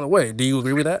people along the way. Do you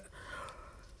agree with that?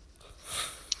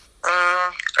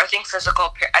 I think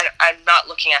physical. I'm not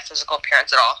looking at physical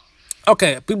appearance at all.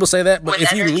 Okay, people say that, but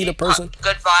if you meet a person,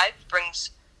 good vibes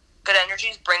brings good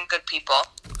energies, bring good people.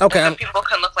 Okay, and good people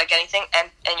can look like anything, and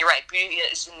you're right. Beauty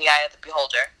is in the eye of the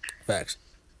beholder. Facts.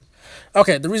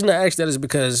 Okay, the reason I asked that is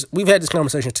because we've had this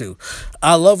conversation too.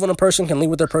 I love when a person can lead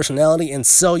with their personality and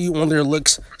sell you on their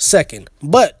looks second,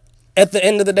 but At the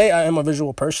end of the day, I am a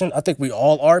visual person. I think we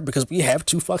all are because we have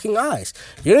two fucking eyes.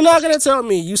 You're not gonna tell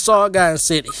me you saw a guy and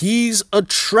said he's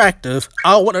attractive.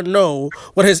 I want to know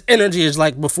what his energy is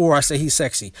like before I say he's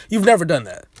sexy. You've never done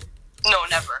that. No,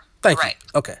 never. Thank you.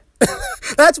 Okay.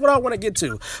 That's what I want to get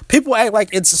to. People act like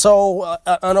it's so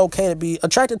unokay to be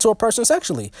attracted to a person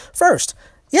sexually. First,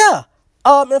 yeah.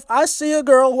 If I see a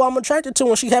girl who I'm attracted to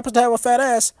and she happens to have a fat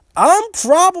ass, I'm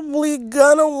probably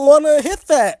gonna want to hit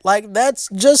that. Like, that's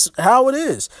just how it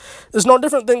is. It's no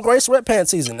different than gray sweatpants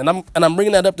season. And I'm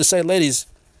bringing that up to say, ladies,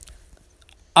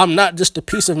 I'm not just a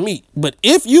piece of meat. But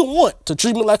if you want to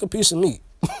treat me like a piece of meat,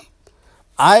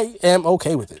 I am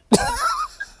okay with it.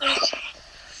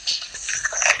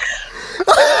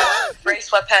 Gray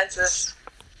sweatpants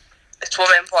it's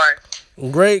woman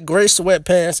porn. Gray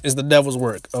sweatpants is the devil's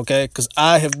work, okay? Because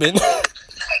I have been...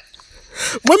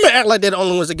 Women act like they're the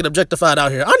only ones that get objectified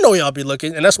out here. I know y'all be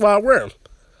looking, and that's why I wear them.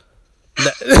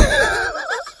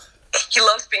 He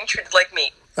loves being treated like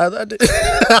meat. I did.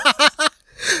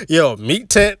 Yo, meat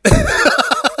tent.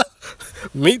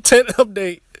 Meat tent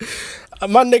update.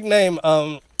 My nickname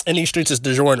in these streets is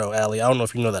DiGiorno, Allie. I don't know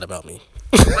if you know that about me.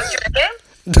 What's your name?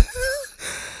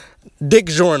 Dick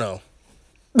Giorno.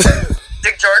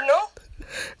 Dick Giorno?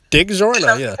 Dick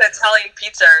Giorno, yeah. Italian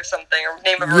pizza or something, or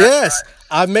name of a Yes, restaurant.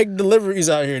 I make deliveries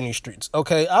out here in these streets.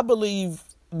 Okay, I believe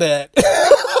that.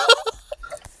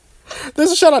 This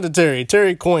is a shout out to Terry.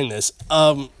 Terry coined this.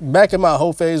 Back in my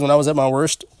whole phase when I was at my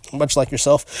worst, much like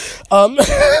yourself. No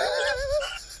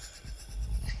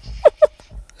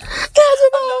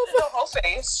whole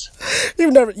face.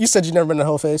 You said you never been in a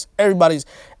whole phase. You've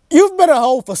been a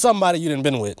hoe for somebody you didn't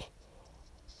been with.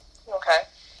 Okay.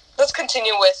 Let's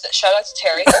continue with shout out to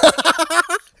Terry.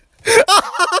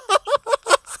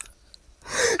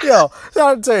 Yo, shout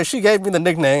out to Terry. She gave me the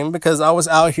nickname because I was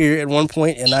out here at one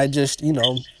point and I just,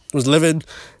 was living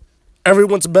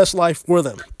everyone's best life for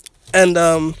them. And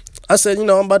I said, I'm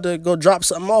about to go drop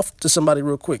something off to somebody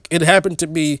real quick. It happened to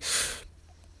be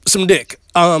some dick.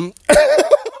 And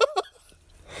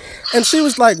she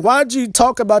was like, why'd you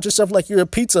talk about yourself like you're a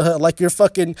Pizza Hut, like you're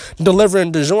fucking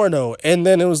delivering DiGiorno? And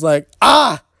then it was like,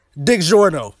 Dick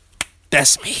Giorno.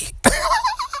 That's me.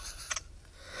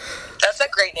 That's a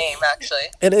great name, actually.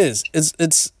 It is.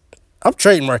 It's I'm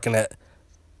trademarking that.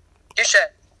 You should.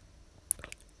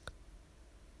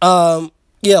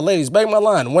 Yeah, ladies, bang my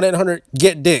line.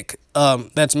 1-800-GET-DICK.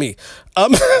 That's me. So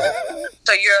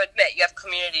you admit you have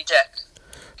community dick.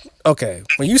 Okay,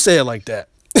 when you say it like that.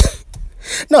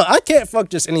 No, I can't fuck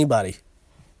just anybody.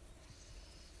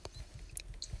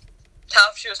 How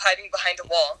if she was hiding behind a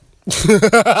wall?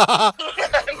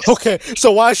 Okay,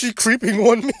 so why is she creeping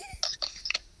on me?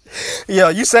 Yeah,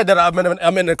 you said that I'm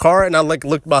in the car and I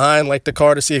look behind the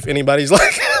car to see if anybody's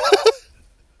like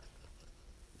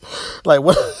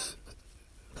what?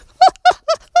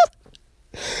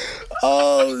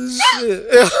 Oh shit.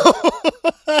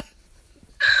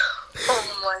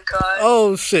 Oh my god.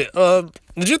 Oh shit.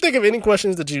 Did you think of any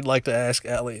questions that you'd like to ask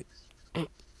Allie?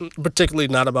 Particularly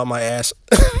not about my ass.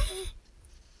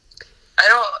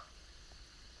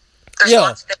 There's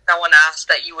lots of things I want to ask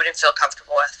that you wouldn't feel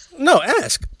comfortable with. No,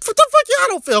 ask. What the fuck I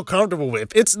don't feel comfortable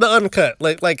with? It's the uncut.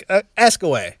 Ask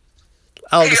away.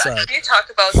 I'll decide. Can you talk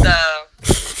about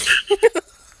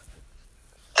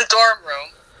the dorm room?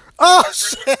 Oh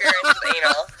shit.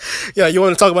 Yeah, you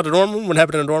want to talk about the dorm room? What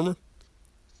happened in the dorm room?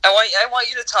 I want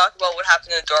you to talk about what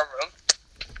happened in the dorm room.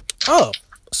 Oh,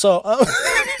 so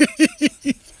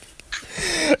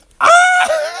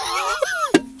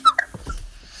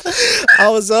I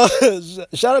was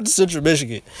shout out to Central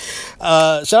Michigan.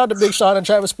 Shout out to Big Sean and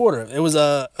Travis Porter. It was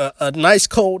a nice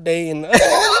cold day in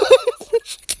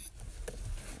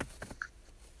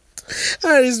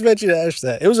I just meant you to ask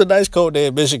that. It was a nice cold day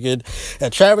in Michigan,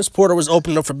 and Travis Porter was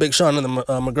opening up for Big Sean in the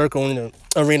McGurk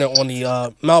Arena on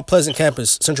the Mount Pleasant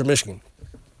campus, Central Michigan.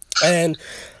 And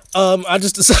I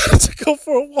just decided to go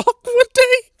for a walk one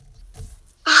day.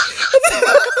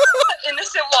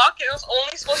 Innocent walk? It was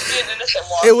only supposed to be an innocent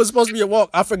walk. It was supposed to be a walk.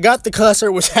 I forgot the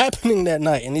concert was happening that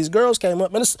night, and these girls came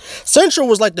up. And Central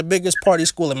was the biggest party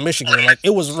school in Michigan.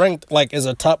 It was ranked as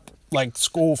a top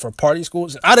school for party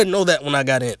schools. I didn't know that when I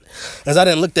got in, as I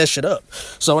didn't look that shit up.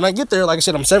 So when I get there, like I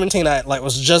said, I'm 17. I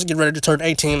was just getting ready to turn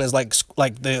 18 as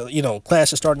the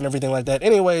classes starting and everything like that.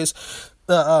 Anyways,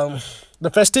 the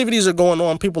festivities are going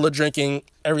on. People are drinking,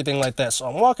 everything like that. So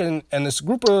I'm walking, and this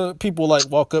group of people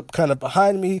walk up kind of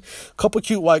behind me. A couple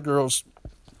cute white girls.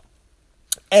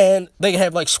 And they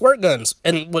have squirt guns.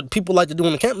 And what people like to do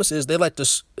on the campus is they like to,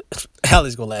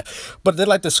 Hallie's gonna laugh, but they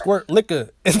like to squirt liquor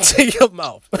into your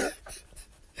mouth.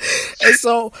 And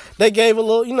so they gave a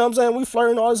little, you know what I'm saying? We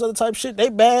flirting, all this other type shit. They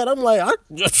bad. I'm like,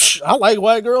 I like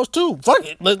white girls too. Fuck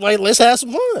it. Let's have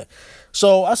some fun.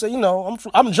 So I said, you know,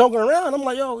 I'm joking around. I'm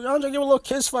like, yo, y'all just give a little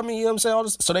kiss for me. You know what I'm saying? All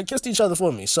this. So they kissed each other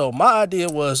for me. So my idea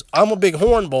was, I'm a big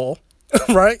hornball,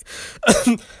 right?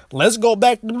 Let's go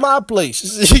back to my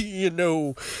place. You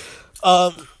know.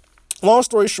 Long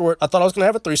story short, I thought I was going to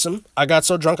have a threesome. I got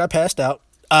so drunk I passed out.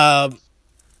 That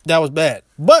was bad.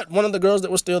 But one of the girls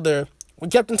that was still there, we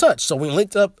kept in touch. So we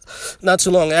linked up not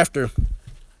too long after.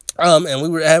 And we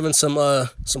were having some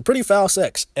pretty foul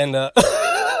sex. And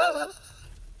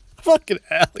fucking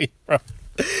Allie, bro.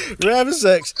 We were having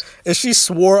sex, and she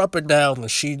swore up and down that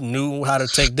she knew how to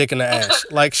take dick in the ass.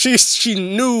 Like she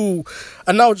knew,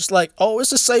 and I was just like, oh,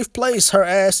 it's a safe place. Her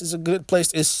ass is a good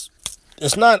place.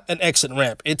 It's not an exit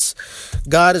ramp. It's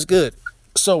God is good.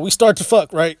 So we start to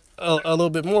fuck, right? A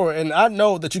little bit more, and I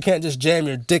know that you can't just jam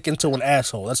your dick into an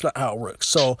asshole. That's not how it works.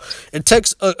 So it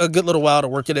takes a good little while to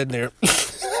work it in there.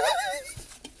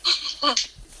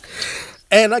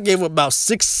 And I gave her about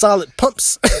 6 solid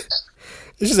pumps.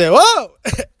 She said, whoa!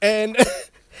 And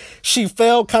she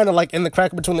fell kind of like in the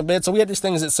crack between the beds. So we had these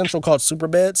things at Central called super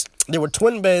beds. They were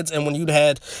twin beds, and when you'd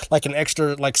had like an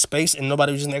extra like space and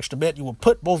nobody was using an extra bed, you would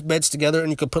put both beds together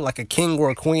and you could put like a king or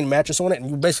a queen mattress on it,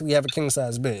 and you basically have a king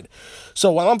size bed.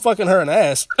 So while I'm fucking her in the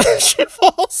ass, she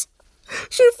falls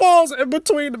in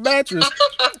between the mattress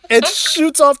and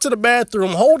shoots off to the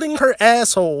bathroom, holding her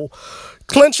asshole,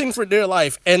 clenching for dear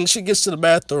life. And she gets to the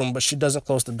bathroom, but she doesn't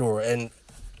close the door. And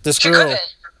this girl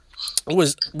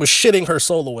was shitting her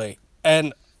soul away,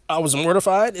 and I was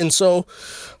mortified. And so,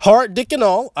 hard dick and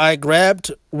all, I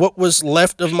grabbed what was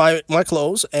left of my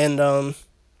clothes, and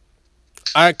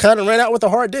I kind of ran out with a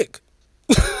hard dick,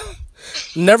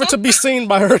 never to be seen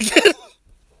by her again.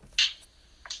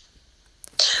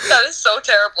 That is so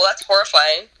terrible. That's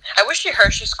horrifying. I wish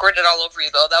she squirted all over you,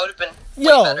 though. That would have been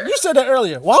Yo, better. You said that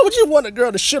earlier. Why would you want a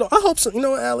girl to shit on? I hope so. You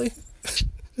know what, Allie?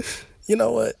 You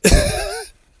know what?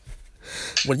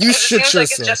 When you shit yourself. It seems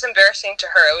like it's just embarrassing to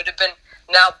her. It would have been,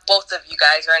 now both of you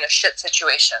guys are in a shit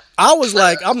situation. I was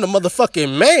like, I'm the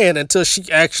motherfucking man until she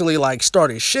actually like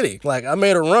started shitting. Like I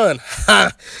made her run.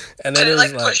 And then did it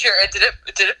like push your? Did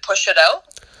it push it out?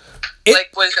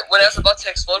 Like was it when I was about to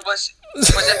explode? Was it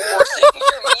forcing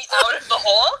your meat out of the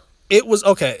hole? It was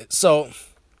okay. So,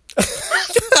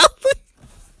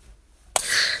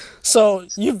 so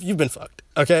you've been fucked.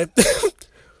 Okay.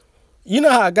 You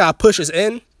know how a guy pushes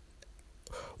in?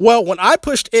 Well, when I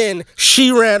pushed in,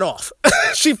 she ran off.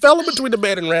 She fell in between the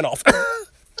bed and ran off.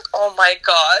 Oh my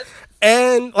God.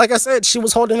 And like I said, she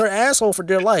was holding her asshole for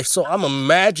dear life. So I'm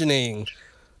imagining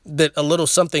that a little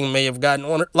something may have gotten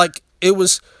on her. Like it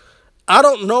was, I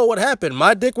don't know what happened.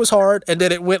 My dick was hard, and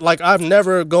then it went like I've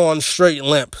never gone straight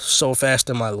limp so fast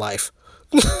in my life.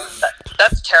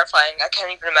 That's terrifying. I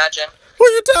can't even imagine. Who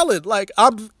you telling? Like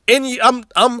I'm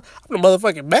the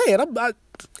motherfucking man. I'm not.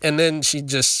 And then she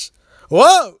just,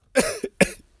 whoa!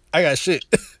 I got shit.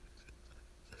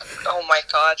 Oh my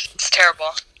God, it's terrible.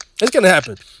 It's gonna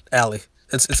happen, Allie.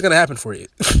 It's gonna happen for you.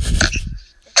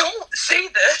 Don't say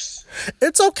this.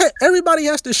 It's okay. Everybody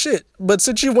has to shit, but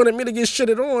since you wanted me to get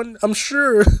shitted on, I'm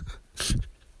sure.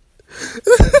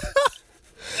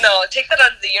 No, take that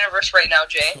out of the universe right now,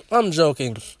 Jay. I'm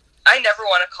joking. I never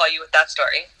want to call you with that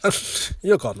story.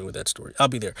 You'll call me with that story. I'll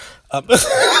be there.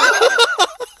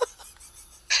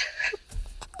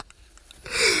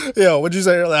 Yo, what'd you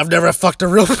say earlier? I've never fucked a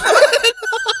real man.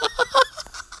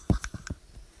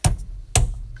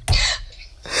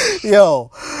 Yo,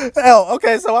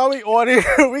 okay, so while we on here,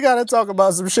 we gotta talk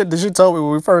about some shit that you told me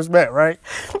when we first met, right?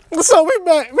 So we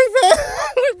met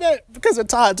because of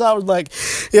Todd. Todd was like,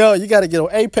 yo, you gotta get on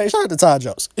Apex. Shout out to Todd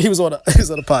Jones. He was on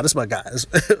the pod. This is my guy.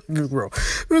 We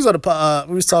was on the pod,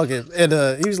 we was talking, and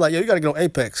he was like, yo, you gotta get on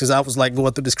Apex, because I was like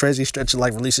going through this crazy stretch of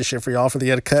like releasing shit for y'all for the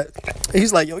end of cut. And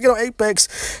he's like, yo, get on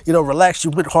Apex, you know, relax,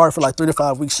 you went hard for like 3 to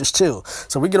 5 weeks, just chill.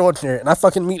 So we get on here, and I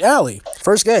fucking meet Allie,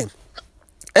 first game.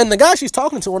 And the guy she's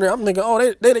talking to on there, I'm thinking,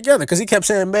 oh, they together, because he kept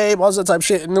saying babe, all that type of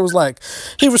shit. And it was like,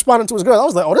 he responded to his girl. I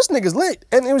was like, oh, this nigga's lit.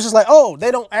 And it was just like, oh,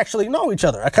 they don't actually know each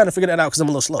other. I kind of figured that out because I'm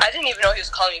a little slow. I didn't even know he was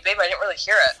calling me babe. I didn't really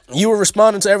hear it. You were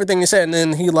responding to everything he said, and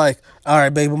then he like, all right,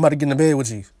 babe, I'm about to get in the bed with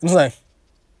you. And it's like,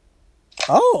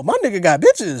 oh, my nigga got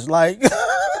bitches. Like,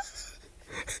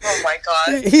 oh my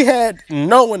God. He had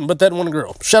no one but that one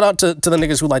girl. Shout out to the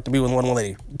niggas who like to be with one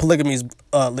lady. Polygamy's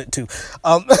lit too.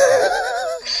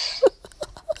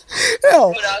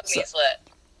 Hell, monogamy is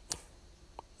lit.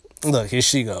 Look, here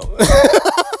she go.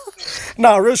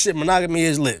 Nah, real shit, monogamy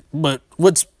is lit. But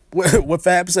what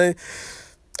Fab say?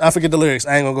 I forget the lyrics.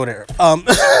 I ain't gonna go there.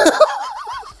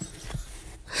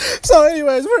 So,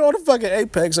 anyways, we're on the fucking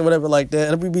Apex or whatever like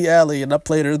that, and we beat Allie, and I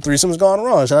played her in threesomes gone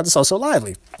wrong. Shout out to So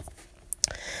Lively.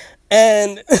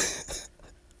 And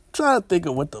trying to think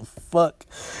of what the fuck.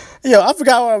 Yo, I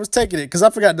forgot where I was taking it because I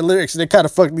forgot the lyrics and it kind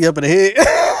of fucked me up in the head.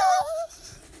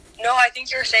 No, I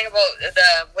think you were saying about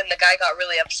when the guy got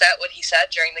really upset what he said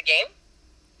during the game.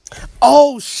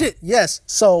 Oh, shit, yes.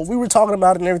 So we were talking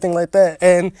about it and everything like that,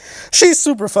 and she's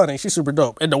super funny. She's super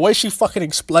dope. And the way she fucking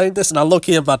explained this, and I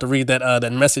low-key about to read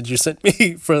that message you sent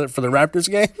me for the Raptors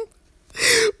game.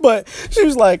 But she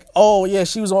was like, oh, yeah,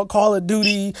 she was on Call of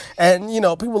Duty, and, you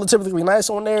know, people are typically nice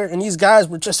on there, and these guys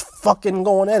were just fucking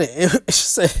going at it. She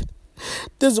said,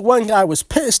 this one guy was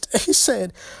pissed, and he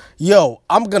said, yo,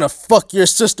 I'm gonna fuck your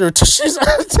sister till she's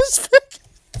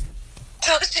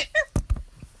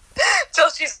Till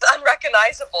she's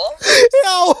unrecognizable.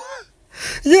 Yo,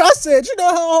 yeah, I said, you know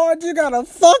how hard you gotta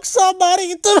fuck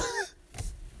somebody?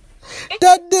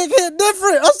 That dick hit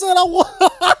different. I said,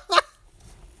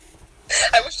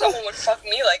 I wish someone would fuck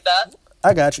me like that.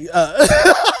 I got you.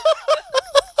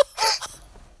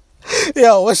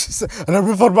 Yo, what she said? I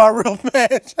never thought about real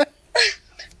man.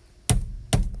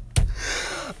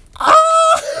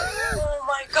 Oh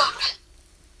my god.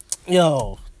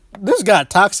 Yo, this got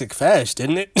toxic fast,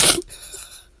 didn't it?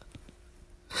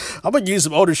 I'm gonna use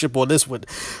some ownership on this one.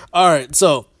 All right,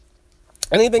 so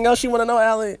anything else you want to know,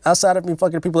 Allie? Outside of me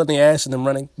fucking people in the ass and them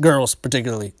running, girls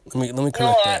particularly. Let me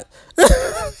correct that.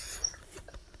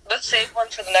 Let's save one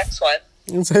for the next one.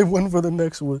 Let's save one for the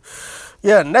next one.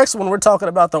 Yeah, next one we're talking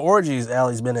about the orgies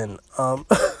Allie's been in. I've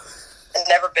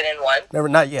never been in one. Never,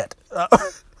 not yet.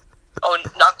 Oh,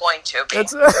 not going to be.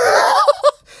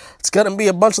 It's gonna be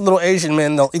a bunch of little Asian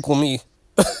men. They'll equal me.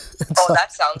 Oh,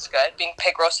 that sounds good. Being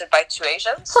pig roasted by two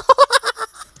Asians.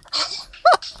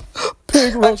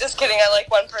 Pig roast. I'm just kidding. I like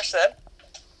one person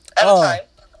at a time.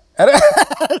 At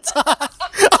a time.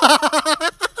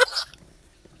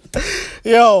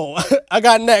 Yo, I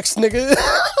got next, nigga. This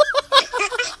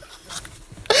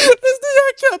is the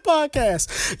Young Cat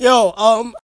Podcast. Yo,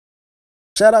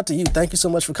 shout out to you. Thank you so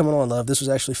much for coming on, love. This was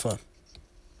actually fun.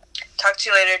 Talk to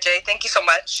you later, Jay. Thank you so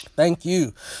much. Thank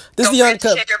you. This Don't is the Young forget to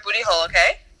Cat. shave your booty hole,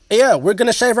 okay? Yeah, we're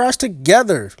gonna shave ours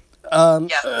together. Yeah.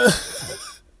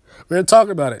 We're gonna talk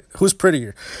about it. Who's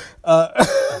prettier? Pause.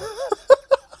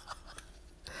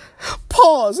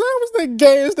 That was the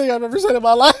gayest thing I've ever said in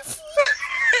my life.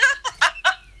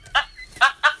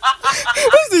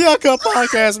 This is the Young Cat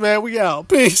Podcast, man. We out.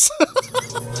 Peace.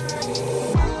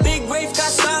 Big wave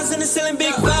got stars in the ceiling,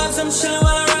 big vibes. I'm chilling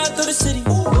while I ride through the city.